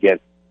man up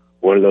against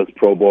one of those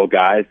Pro Bowl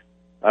guys.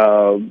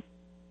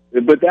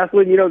 But that's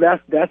what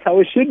that's how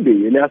it should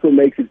be, and that's what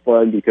makes it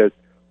fun because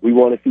we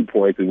want to see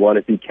points, we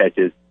want to see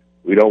catches,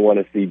 we don't want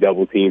to see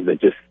double teams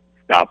that just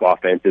stop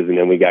offenses, and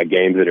then we got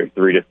games that are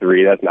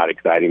 3-3. That's not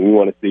exciting. We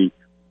want to see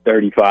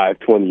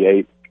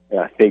 35-28, and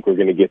I think we're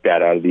going to get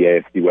that out of the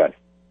AFC West.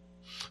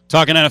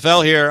 Talking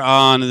NFL here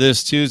on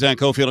this Tuesday on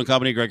Cofield and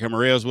Company. Greg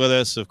Camarillo's with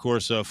us, of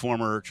course, a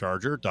former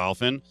Charger,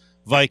 Dolphin,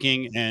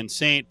 Viking, and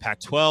Saint,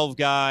 Pac-12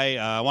 guy.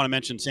 I want to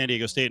mention San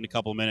Diego State in a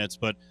couple of minutes,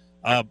 but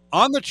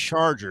on the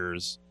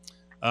Chargers,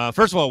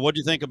 first of all, what do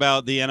you think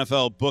about the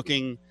NFL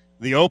booking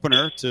the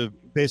opener to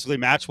basically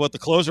match what the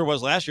closer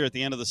was last year at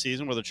the end of the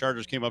season where the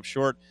Chargers came up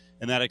short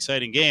in that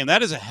exciting game?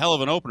 That is a hell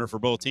of an opener for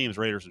both teams,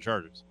 Raiders and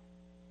Chargers.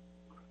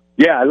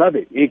 Yeah, I love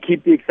it. It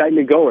keeps the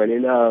excitement going.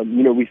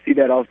 And, we see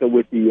that also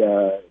with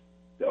the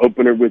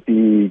opener with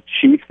the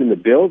Chiefs and the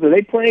Bills. Are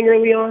they playing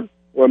early on?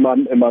 Or am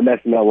I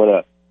messing that one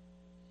up?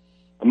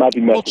 I might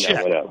be messing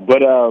that one up.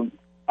 But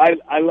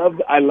I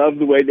love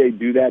the way they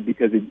do that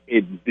because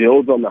it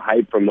builds on the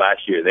hype from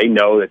last year. They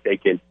know that they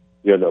can,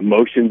 the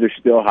emotions are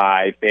still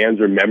high. Fans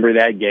remember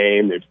that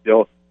game. They're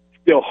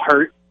still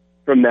hurt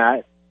from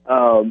that.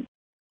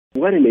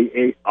 What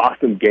an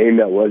awesome game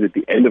that was at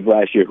the end of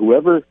last year.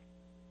 Whoever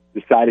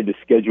decided to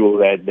schedule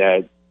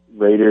that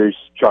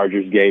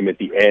Raiders-Chargers game at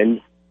the end,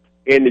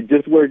 and it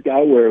just worked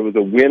out where it was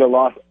a win, a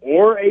loss,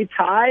 or a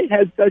tie,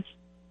 had such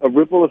a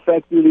ripple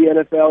effect through the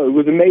NFL. It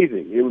was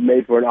amazing. It was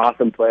made for an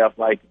awesome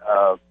playoff-like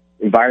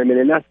environment,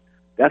 and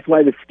that's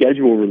why the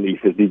schedule release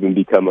has even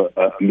become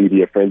a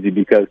media frenzy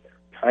because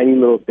tiny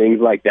little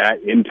things like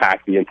that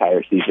impact the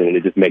entire season, and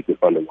it just makes it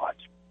fun to watch.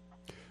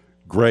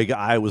 Greg,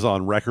 I was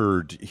on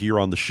record here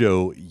on the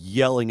show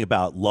yelling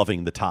about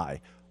loving the tie.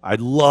 I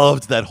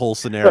loved that whole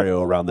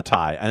scenario around the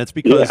tie, and it's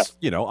because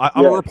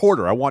I'm a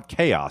reporter. I want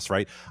chaos,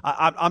 right?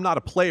 I'm not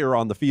a player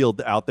on the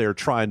field out there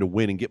trying to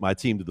win and get my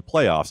team to the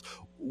playoffs.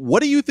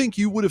 What do you think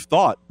you would have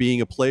thought being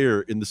a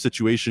player in the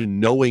situation,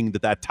 knowing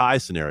that tie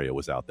scenario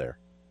was out there?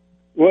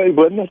 Well,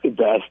 wasn't that the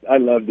best? I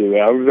loved it.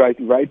 I was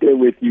right there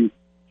with you.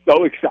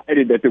 So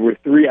excited that there were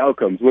 3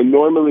 outcomes when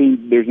normally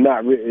there's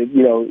not.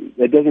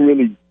 That doesn't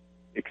really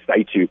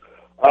excite you.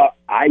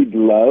 I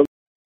love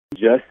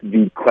just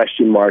the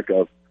question mark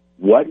of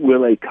what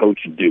will a coach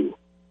do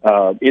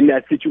in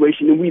that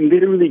situation, and we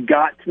literally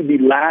got to the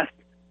last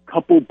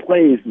couple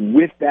plays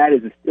with that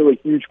as still a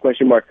huge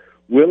question mark.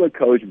 Will a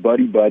coach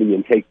buddy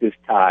and take this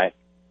tie?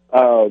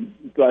 So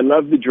I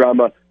love the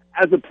drama.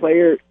 As a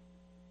player,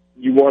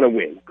 you want to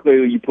win.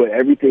 Clearly, you put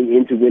everything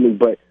into winning,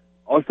 but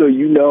also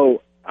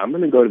I'm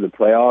going to go to the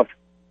playoffs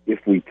if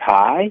we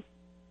tie.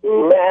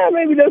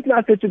 Maybe that's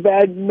not such a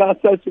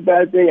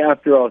bad thing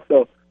after all.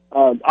 So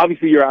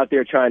obviously, you're out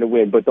there trying to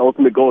win, but the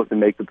ultimate goal is to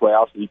make the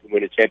playoffs so you can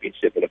win a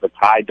championship. And if a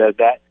tie does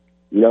that,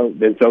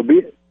 then so be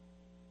it.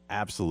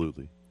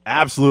 Absolutely.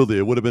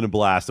 It would have been a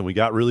blast, and we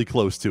got really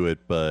close to it,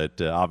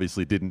 but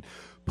obviously didn't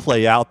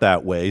play out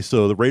that way.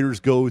 So the Raiders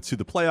go to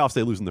the playoffs.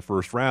 They lose in the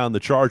first round. The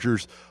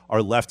Chargers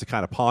are left to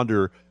kind of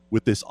ponder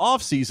with this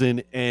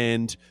offseason,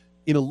 and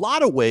in a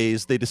lot of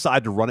ways, they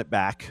decide to run it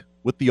back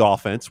with the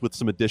offense, with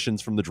some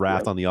additions from the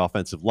draft on the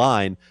offensive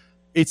line.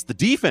 It's the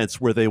defense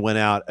where they went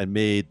out and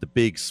made the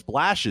big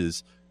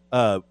splashes.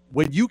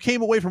 When you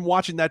came away from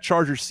watching that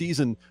Chargers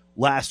season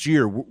last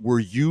year, were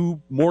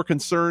you more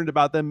concerned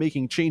about them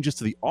making changes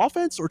to the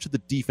offense or to the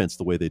defense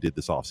the way they did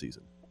this offseason?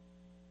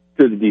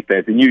 To the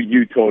defense, and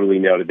you totally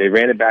nailed it. They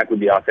ran it back with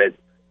the offense.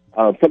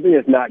 Something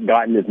that's not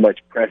gotten as much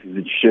press as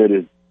it should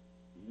is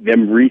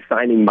them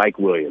re-signing Mike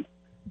Williams.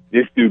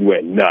 This dude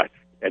went nuts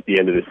at the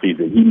end of the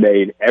season. He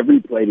made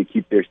every play to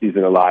keep their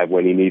season alive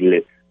when he needed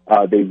it.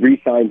 They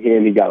re-signed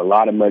him. He got a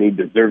lot of money,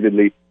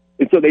 deservedly.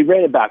 And so they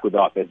ran it back with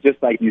offense.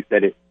 Just like you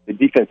said, the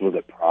defense was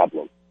a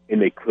problem,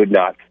 and they could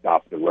not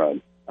stop the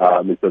run.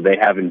 And so they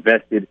have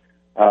invested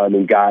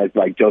in guys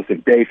like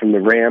Joseph Day from the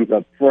Rams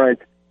up front,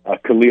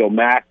 Khalil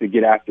Mack to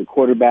get after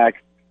quarterbacks.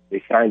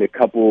 They signed a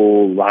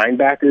couple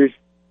linebackers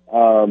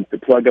to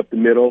plug up the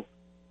middle,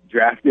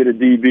 drafted a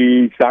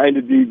DB, signed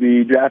a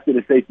DB, drafted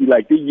a safety.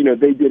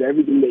 They did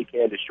everything they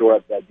can to shore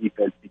up that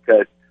defense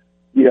because,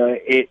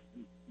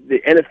 the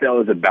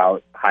NFL is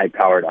about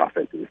high-powered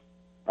offenses.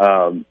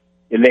 And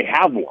they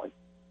have one,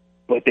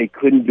 but they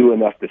couldn't do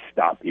enough to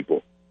stop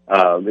people.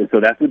 And so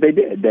that's what they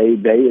did.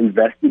 They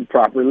invested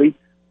properly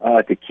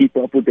to keep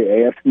up with the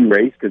AFC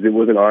race because it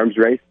was an arms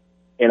race.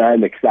 And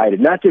I'm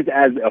excited, not just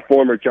as a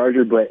former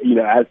Charger, but,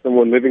 as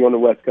someone living on the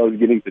West Coast,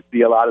 getting to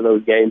see a lot of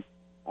those games,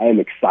 I am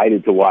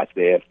excited to watch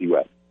the AFC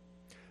West.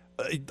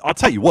 I'll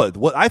tell you what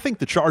I think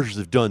the Chargers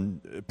have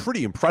done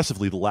pretty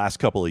impressively the last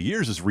couple of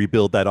years is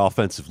rebuild that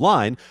offensive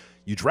line.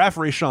 You draft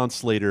Rashawn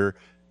Slater,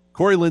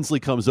 Corey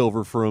Linsley comes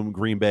over from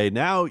Green Bay.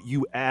 Now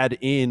you add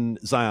in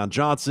Zion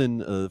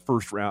Johnson, a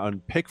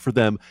first-round pick for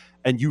them,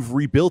 and you've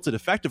rebuilt it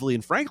effectively.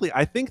 And frankly,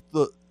 I think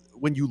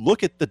when you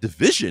look at the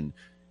division,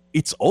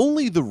 it's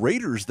only the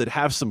Raiders that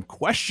have some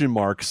question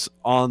marks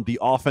on the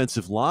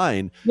offensive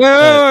line. Wait.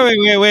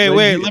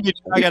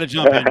 I got to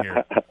jump in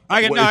here.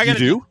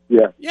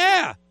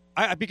 Yeah.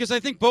 Because I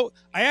think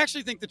I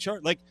actually think the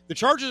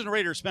Chargers and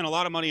Raiders spent a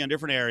lot of money on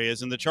different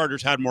areas, and the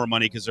Chargers had more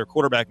money because their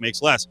quarterback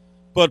makes less.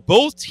 But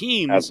both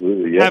teams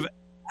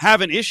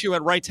have an issue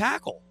at right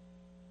tackle.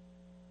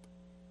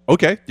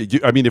 Okay.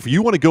 If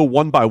you want to go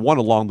one by one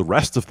along the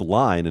rest of the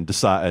line and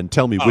decide and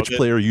tell me which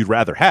player you'd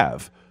rather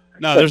have.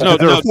 No,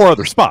 there are 4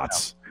 other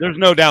spots. There's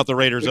no doubt the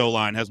Raiders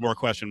O-line has more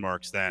question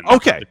marks than.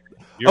 Okay.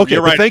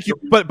 You're right. Thank you.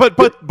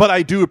 But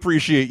I do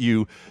appreciate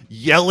you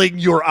yelling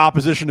your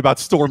opposition about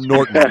Storm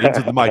Norton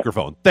into the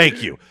microphone.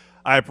 Thank you.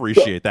 I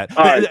appreciate that.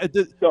 All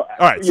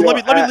right. So let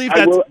me leave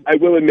that. I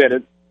will admit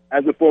it.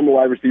 As a former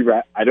wide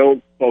receiver, I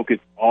don't focus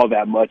all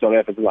that much on the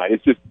offensive line.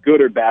 It's just good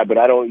or bad, but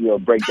I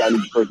don't, break down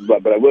each person's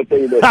butt. But I will tell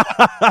you this: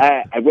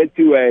 I went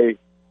to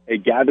a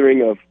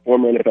gathering of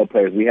former NFL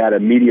players. We had a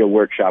media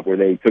workshop where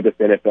they took us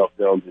to NFL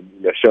films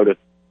and showed us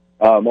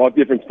all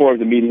different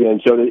forms of media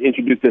and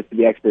introduced us to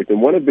the experts.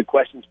 And one of the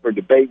questions for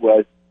debate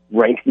was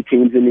rank the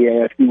teams in the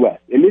AFC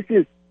West. And this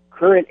is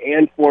current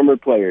and former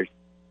players.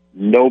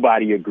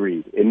 Nobody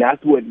agreed, and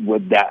that's what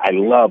I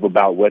love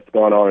about what's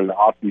going on in the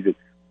offseason.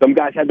 Some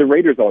guys had the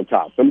Raiders on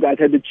top. Some guys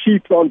had the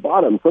Chiefs on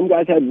bottom. Some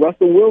guys had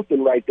Russell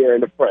Wilson right there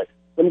in the front.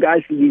 Some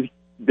guys said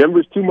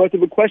Denver's too much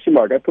of a question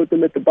mark. I put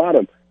them at the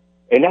bottom.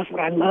 And that's what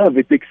I love.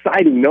 It's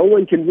exciting. No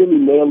one can really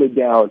nail it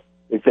down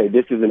and say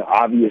this is an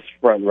obvious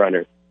front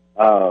runner.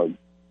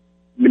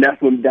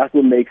 That's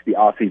what makes the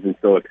offseason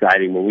so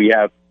exciting when we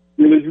have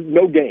there's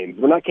no games.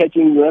 We're not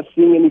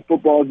seeing any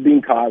footballs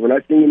being caught. We're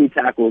not seeing any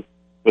tackles.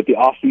 But the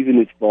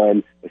offseason is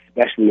fun,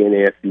 especially in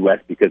the AFC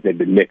West because they've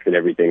been mixing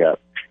everything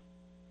up.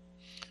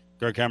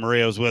 Greg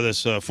Camarillo is with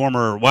us,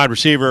 former wide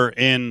receiver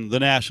in the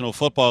National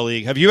Football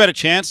League. Have you had a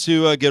chance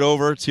to get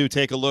over to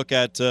take a look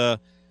at,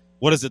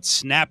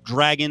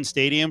 Snapdragon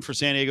Stadium for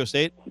San Diego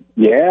State?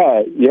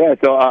 Yeah.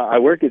 So I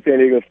work at San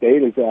Diego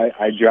State, and so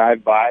I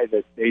drive by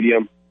the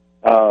stadium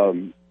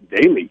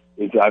daily.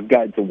 And so I've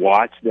gotten to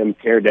watch them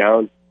tear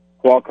down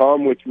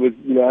Qualcomm, which was,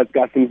 it's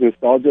got some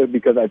nostalgia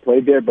because I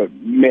played there, but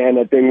man,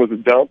 that thing was a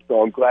dump,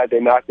 so I'm glad they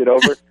knocked it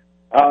over.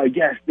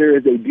 Yes, there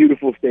is a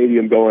beautiful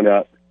stadium going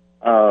up.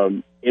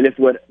 And it's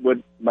what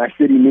my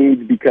city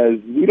needs because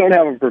we don't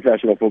have a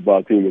professional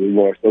football team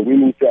anymore. So we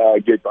need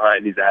to get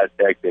behind these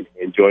Aztecs and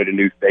enjoy the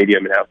new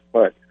stadium and have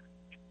fun.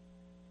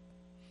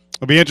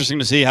 It'll be interesting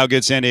to see how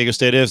good San Diego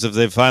State is if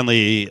they've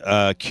finally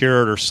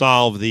cured or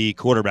solved the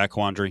quarterback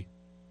quandary.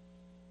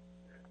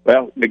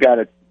 Well, they got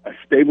a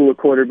stable of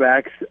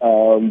quarterbacks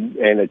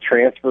and a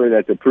transfer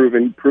that's a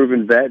proven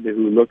vet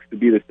who looks to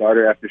be the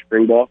starter after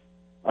spring ball.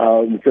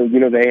 So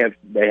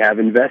they have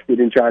invested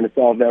in trying to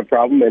solve that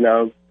problem, and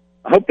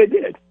I hope they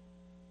did.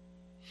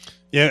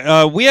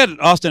 Yeah, we had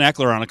Austin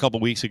Ekeler on a couple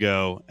weeks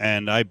ago,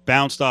 and I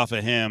bounced off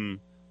of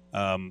him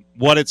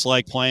what it's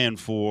like playing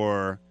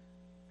for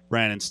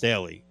Brandon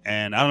Staley.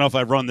 And I don't know if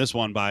I've run this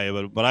one by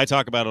you, but I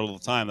talk about it all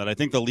the time, that I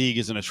think the league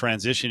is in a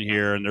transition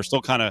here, and they're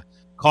still kind of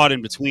caught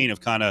in between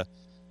of kind of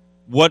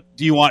what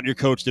do you want your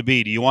coach to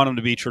be? Do you want him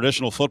to be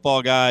traditional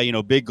football guy,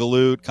 big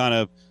galoot, kind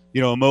of,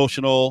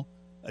 emotional,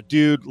 a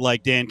dude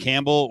like Dan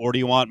Campbell, or do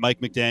you want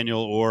Mike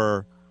McDaniel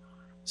or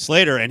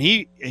Slater? And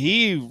he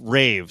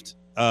raved,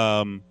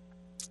 Staley,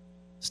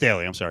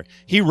 I'm sorry.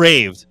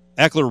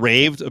 Ekeler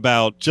raved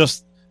about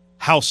just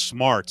how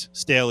smart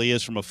Staley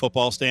is from a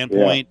football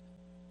standpoint. Yeah.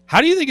 How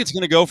do you think it's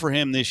going to go for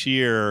him this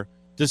year?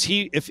 Does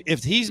he,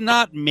 if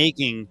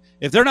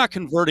they're not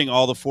converting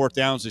all the fourth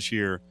downs this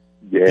year,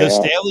 does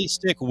Staley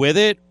stick with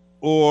it,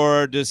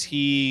 or does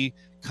he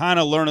kind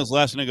of learn his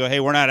lesson and go, hey,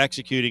 we're not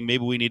executing,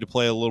 maybe we need to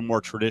play a little more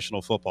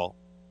traditional football?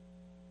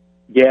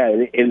 Yeah,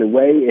 and the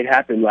way it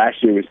happened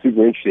last year was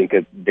super interesting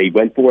because they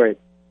went for it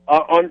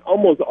on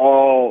almost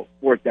all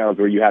fourth downs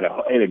where you had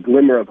a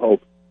glimmer of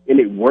hope, and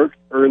it worked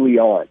early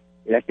on.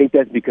 And I think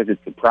that's because it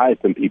surprised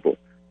some people.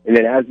 And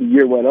then as the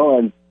year went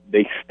on,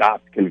 they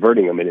stopped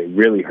converting them, and it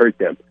really hurt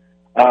them.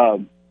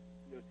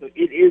 So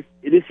it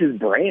is his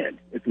brand.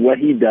 It's what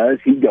he does.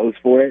 He goes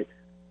for it.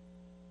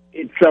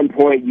 At some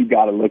point, you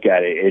got to look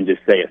at it and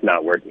just say it's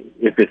not working,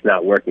 if it's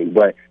not working.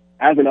 But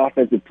as an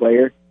offensive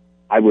player,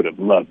 I would have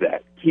loved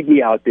that. Keep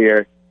me out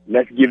there.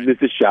 Let's give this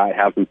a shot.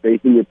 Have some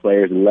faith in your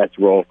players, and let's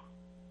roll.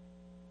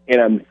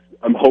 And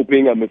I'm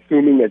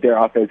assuming that their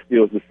offense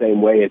feels the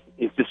same way.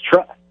 It's just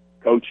trust.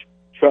 Coach,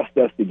 trust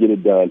us to get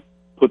it done.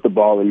 Put the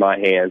ball in my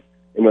hands.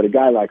 And with a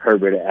guy like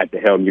Herbert at the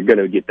helm, you're going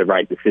to get the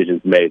right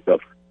decisions made. So,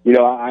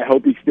 I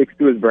hope he sticks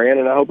to his brand,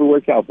 and I hope it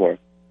works out for him.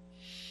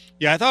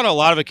 Yeah, I thought a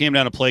lot of it came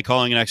down to play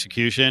calling and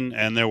execution,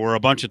 and there were a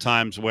bunch of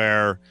times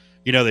where,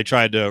 they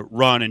tried to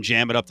run and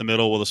jam it up the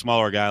middle with a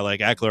smaller guy like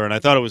Ekeler, and I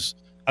thought it was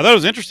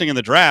interesting in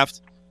the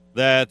draft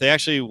that they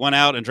actually went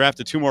out and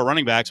drafted two more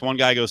running backs. One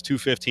guy goes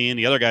 215,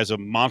 the other guy's a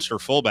monster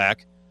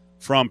fullback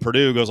from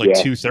Purdue, goes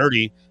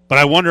 230. But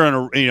I wonder,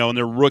 in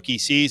their rookie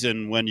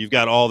season, when you've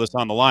got all this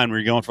on the line, where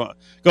you're going for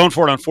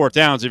it on fourth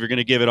downs, if you're going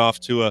to give it off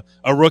to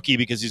a rookie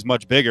because he's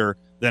much bigger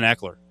than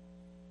Ekeler.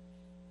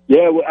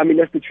 Yeah, well, I mean,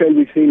 that's the trend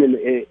we've seen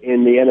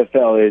in the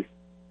NFL is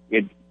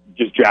it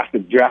just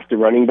draft a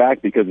running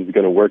back because it's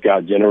going to work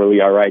out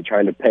generally all right.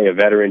 Trying to pay a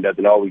veteran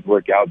doesn't always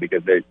work out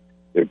because they're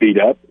beat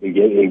up and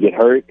get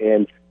hurt,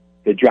 and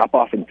the drop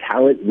off in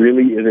talent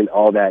really isn't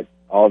all that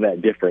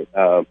different.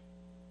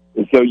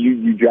 And so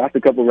you draft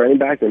a couple running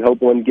backs and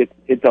hope one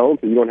hits home,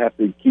 so you don't have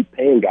to keep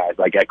paying guys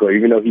like Ekeler,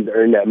 even though he's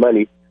earned that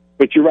money.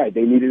 But you're right;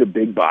 they needed a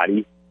big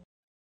body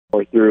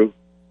or through.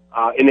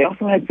 And they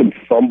also had some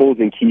fumbles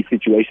in key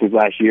situations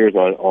last year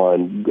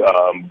on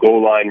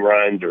goal line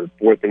runs or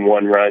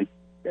 4th-and-1 runs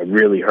that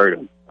really hurt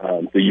them.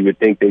 So you would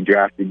think they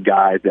drafted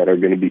guys that are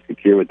going to be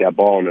secure with that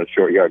ball in a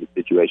short yardage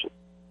situation.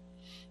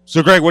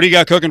 So, Greg, what do you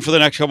got cooking for the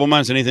next couple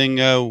months? Anything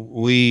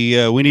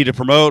we need to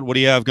promote? What do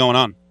you have going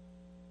on?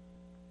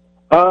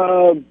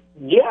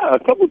 Yeah, a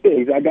couple of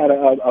things. I got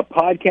a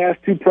podcast,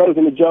 Two Pros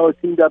and a Joe,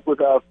 teamed up with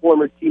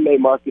former teammate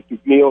Marcus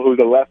McNeil, who's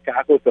a left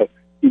tackle, so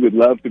he would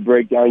love to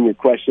break down your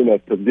question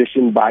of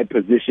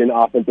position-by-position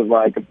offensive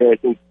line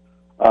comparisons.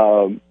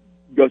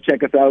 Go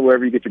check us out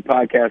wherever you get your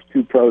podcast,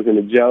 Two Pros and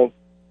a Joe.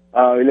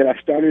 And then I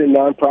started a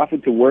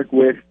nonprofit to work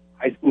with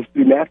high school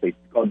student-athletes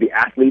called the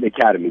Athlete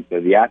Academy,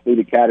 so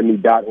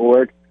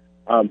theathleteacademy.org.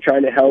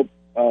 Trying to help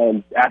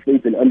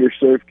athletes in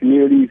underserved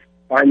communities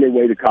find their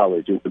way to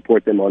college and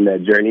support them on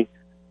that journey.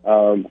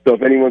 So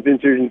if anyone's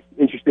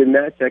interested in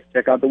that,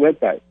 check out the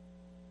website.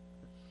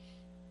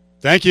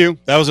 Thank you.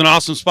 That was an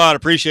awesome spot.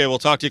 Appreciate it. We'll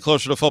talk to you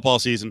closer to football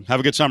season.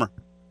 Have a good summer.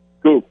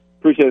 Cool.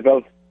 Appreciate it,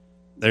 fellas.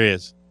 There he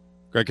is.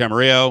 Greg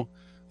Camarillo,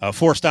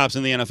 4 stops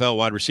in the NFL,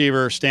 wide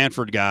receiver,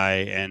 Stanford guy.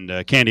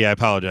 And, Candy, I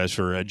apologize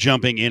for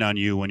jumping in on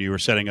you when you were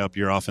setting up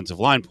your offensive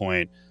line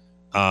point.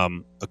 A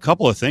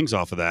couple of things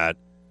off of that.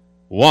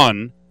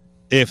 One,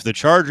 if the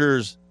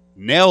Chargers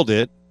nailed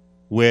it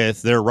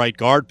with their right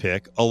guard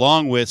pick,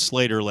 along with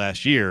Slater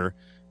last year,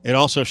 it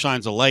also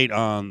shines a light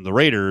on the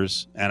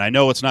Raiders. And I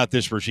know it's not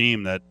this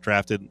regime that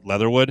drafted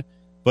Leatherwood,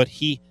 but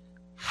he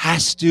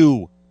has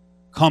to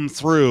come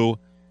through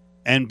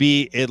and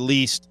be at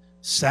least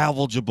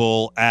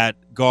salvageable at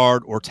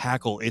guard or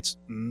tackle. It's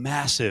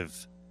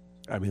massive.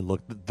 I mean,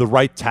 look, the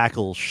right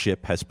tackle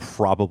ship has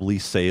probably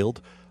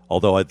sailed,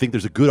 although I think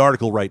there's a good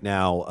article right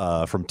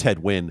now from Ted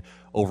Wynn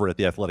over at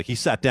The Athletic. He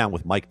sat down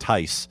with Mike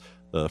Tice,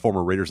 the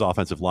former Raiders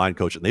offensive line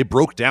coach, and they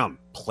broke down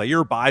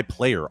player by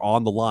player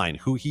on the line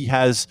who he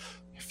has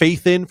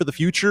faith in for the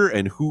future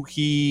and who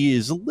he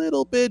is a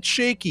little bit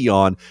shaky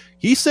on.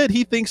 He said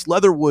he thinks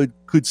Leatherwood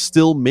could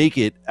still make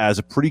it as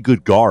a pretty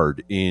good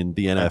guard in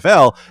the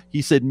NFL.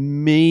 He said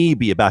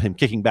maybe about him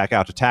kicking back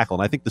out to tackle.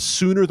 And I think the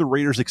sooner the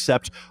Raiders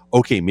accept,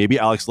 okay, maybe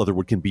Alex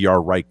Leatherwood can be our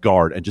right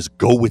guard and just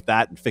go with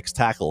that and fix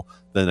tackle,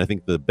 then I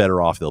think the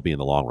better off they'll be in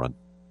the long run.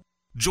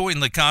 Join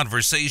the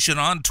conversation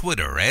on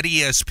Twitter at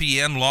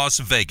ESPN Las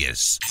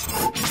Vegas.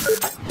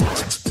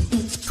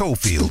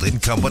 Cofield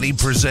and Company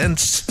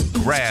presents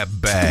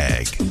Grab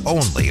Bag,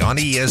 only on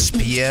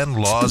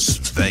ESPN Las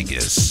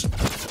Vegas.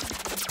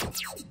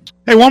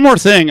 Hey, one more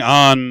thing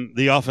on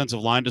the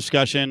offensive line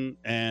discussion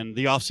and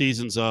the off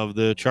seasons of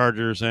the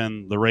Chargers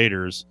and the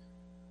Raiders.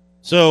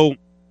 So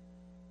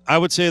I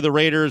would say the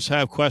Raiders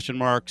have question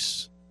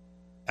marks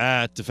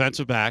at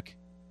defensive back.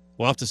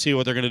 We'll have to see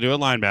what they're going to do at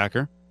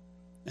linebacker.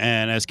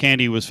 And as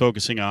Candy was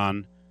focusing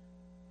on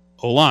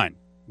O-line.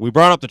 We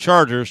brought up the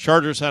Chargers.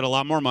 Chargers had a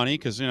lot more money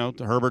because,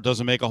 Herbert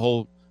doesn't make a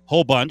whole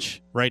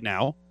bunch right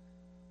now.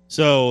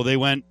 So they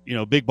went,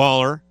 big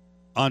baller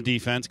on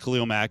defense,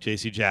 Khalil Mack,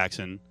 J.C.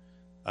 Jackson.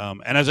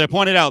 And as I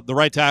pointed out, the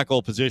right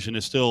tackle position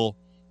is still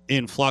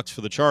in flux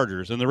for the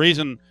Chargers. And the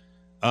reason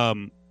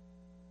I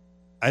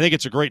think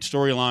it's a great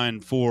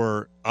storyline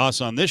for us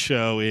on this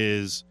show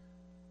is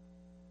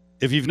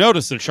if you've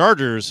noticed, the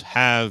Chargers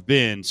have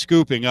been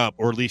scooping up,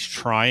 or at least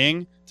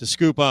trying to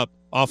scoop up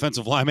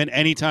offensive linemen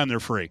anytime they're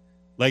free.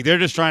 Like they're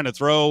just trying to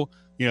throw,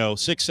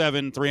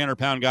 6'7",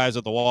 300-pound guys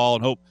at the wall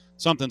and hope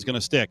something's going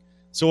to stick.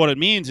 So what it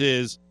means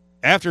is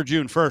after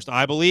June 1st,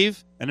 I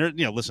believe, and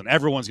listen,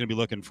 everyone's going to be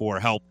looking for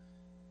help,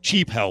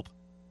 cheap help,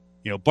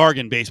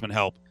 bargain basement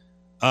help.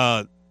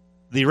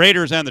 The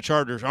Raiders and the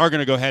Chargers are going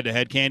to go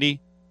head-to-head, Candy,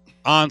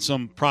 on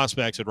some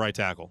prospects at right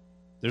tackle.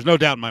 There's no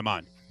doubt in my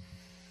mind.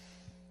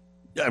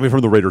 I mean,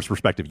 from the Raiders'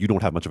 perspective, you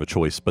don't have much of a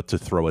choice but to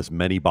throw as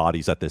many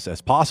bodies at this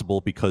as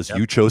possible because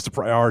you chose to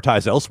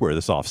prioritize elsewhere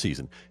this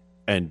offseason.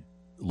 And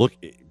look,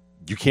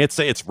 you can't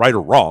say it's right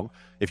or wrong.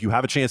 If you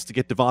have a chance to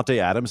get Davante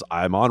Adams,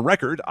 I'm on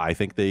record. I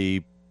think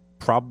they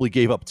probably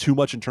gave up too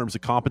much in terms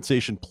of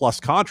compensation plus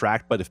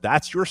contract. But if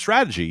that's your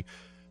strategy,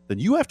 then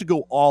you have to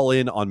go all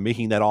in on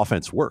making that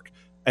offense work.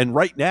 And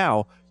right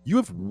now, you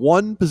have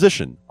one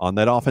position on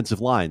that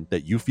offensive line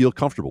that you feel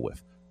comfortable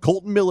with.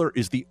 Colton Miller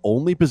is the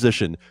only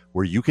position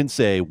where you can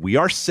say, we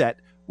are set,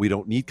 we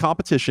don't need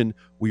competition,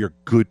 we are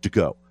good to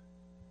go.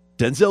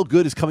 Denzel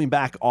Good is coming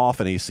back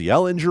off an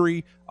ACL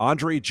injury.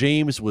 Andre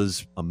James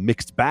was a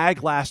mixed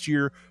bag last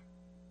year.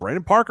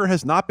 Brandon Parker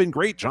has not been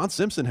great. John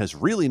Simpson has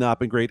really not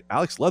been great.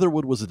 Alex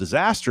Leatherwood was a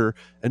disaster.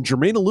 And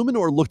Jermaine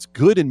Illuminor looked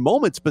good in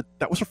moments, but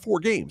that was for 4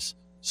 games.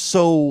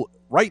 So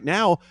right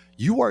now,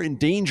 you are in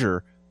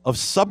danger of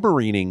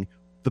submarining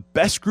the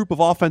best group of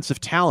offensive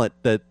talent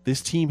that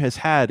this team has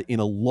had in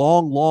a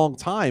long, long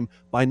time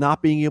by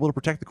not being able to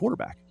protect the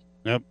quarterback.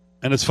 Yep.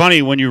 And it's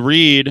funny when you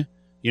read,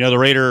 the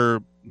Raider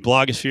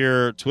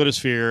blogosphere,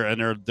 Twittersphere,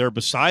 and they're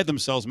beside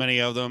themselves, many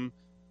of them.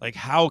 Like,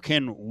 how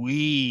can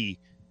we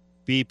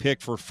be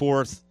picked for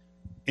 4th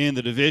in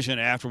the division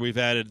after we've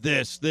added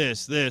this? Well,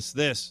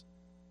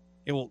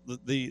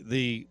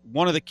 the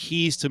one of the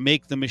keys to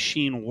make the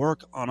machine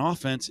work on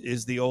offense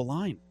is the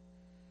O-line.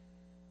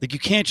 Like, you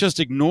can't just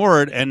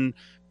ignore it and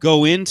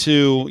go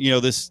into,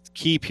 this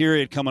key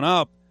period coming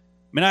up.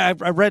 I mean,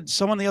 I read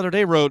someone the other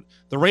day wrote,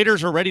 the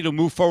Raiders are ready to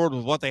move forward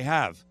with what they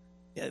have.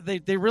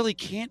 They really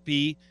can't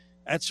be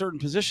at certain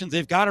positions.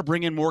 They've got to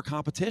bring in more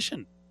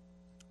competition.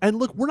 And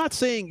look, we're not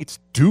saying it's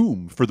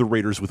doomed for the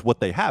Raiders with what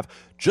they have.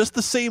 Just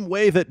the same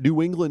way that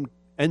New England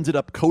ended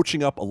up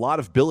coaching up a lot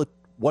of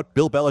what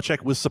Bill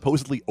Belichick was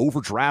supposedly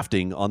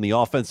overdrafting on the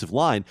offensive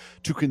line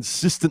to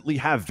consistently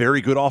have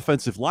very good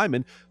offensive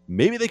linemen.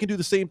 Maybe they can do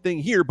the same thing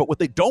here, but what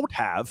they don't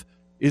have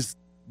is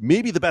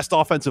maybe the best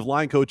offensive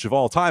line coach of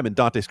all time in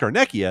Dante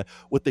Scarnecchia.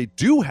 What they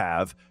do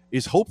have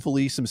is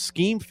hopefully some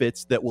scheme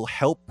fits that will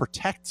help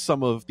protect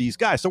some of these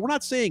guys. So we're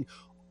not saying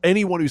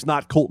anyone who's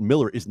not Colton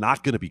Miller is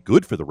not going to be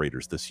good for the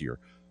Raiders this year.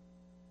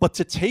 But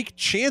to take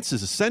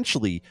chances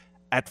essentially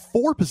at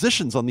 4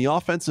 positions on the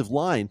offensive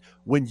line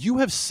when you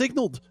have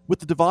signaled with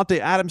the Davante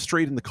Adams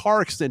trade and the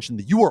Carr extension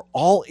that you are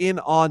all in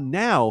on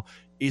now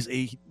is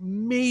a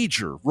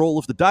major roll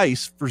of the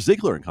dice for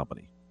Ziegler and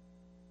company.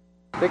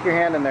 Stick your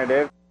hand in there,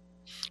 Dave.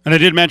 And I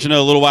did mention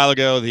a little while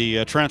ago,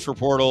 the transfer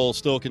portal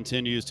still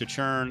continues to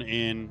churn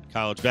in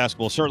college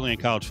basketball. Certainly in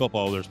college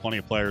football, there's plenty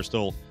of players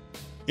still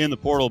in the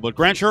portal. But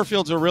Grant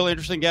Sherfield's a really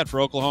interesting get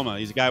for Oklahoma.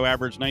 He's a guy who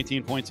averaged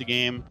 19 points a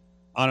game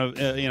on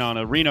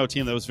a Reno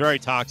team that was very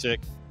toxic.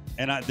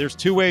 And there's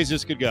 2 ways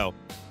this could go,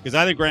 because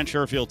I think Grant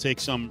Sherfield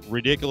takes some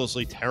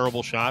ridiculously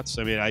terrible shots.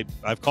 I mean,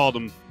 I've called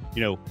him,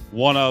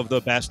 one of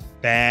the best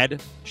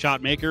bad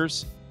shot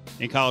makers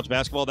in college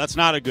basketball. That's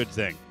not a good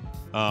thing.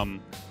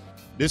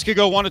 This could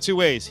go one of 2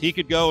 ways. He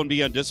could go and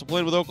be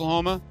undisciplined with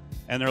Oklahoma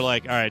and they're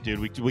like, all right, dude,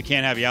 we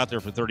can't have you out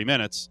there for 30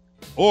 minutes.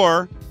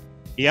 Or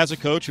he has a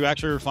coach who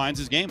actually refines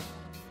his game.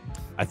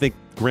 I think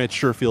Grant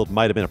Sherfield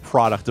might have been a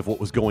product of what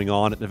was going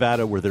on at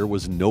Nevada, where there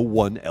was no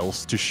one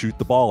else to shoot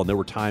the ball, and there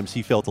were times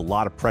he felt a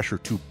lot of pressure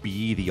to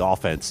be the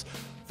offense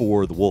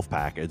for the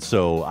Wolfpack. And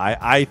so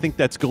I think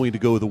that's going to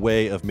go the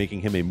way of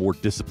making him a more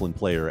disciplined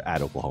player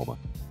at Oklahoma.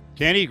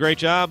 Candy, great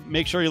job.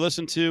 Make sure you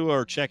listen to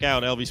or check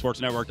out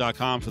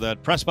lvsportsnetwork.com for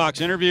that press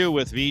box interview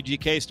with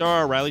VGK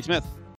star Riley Smith.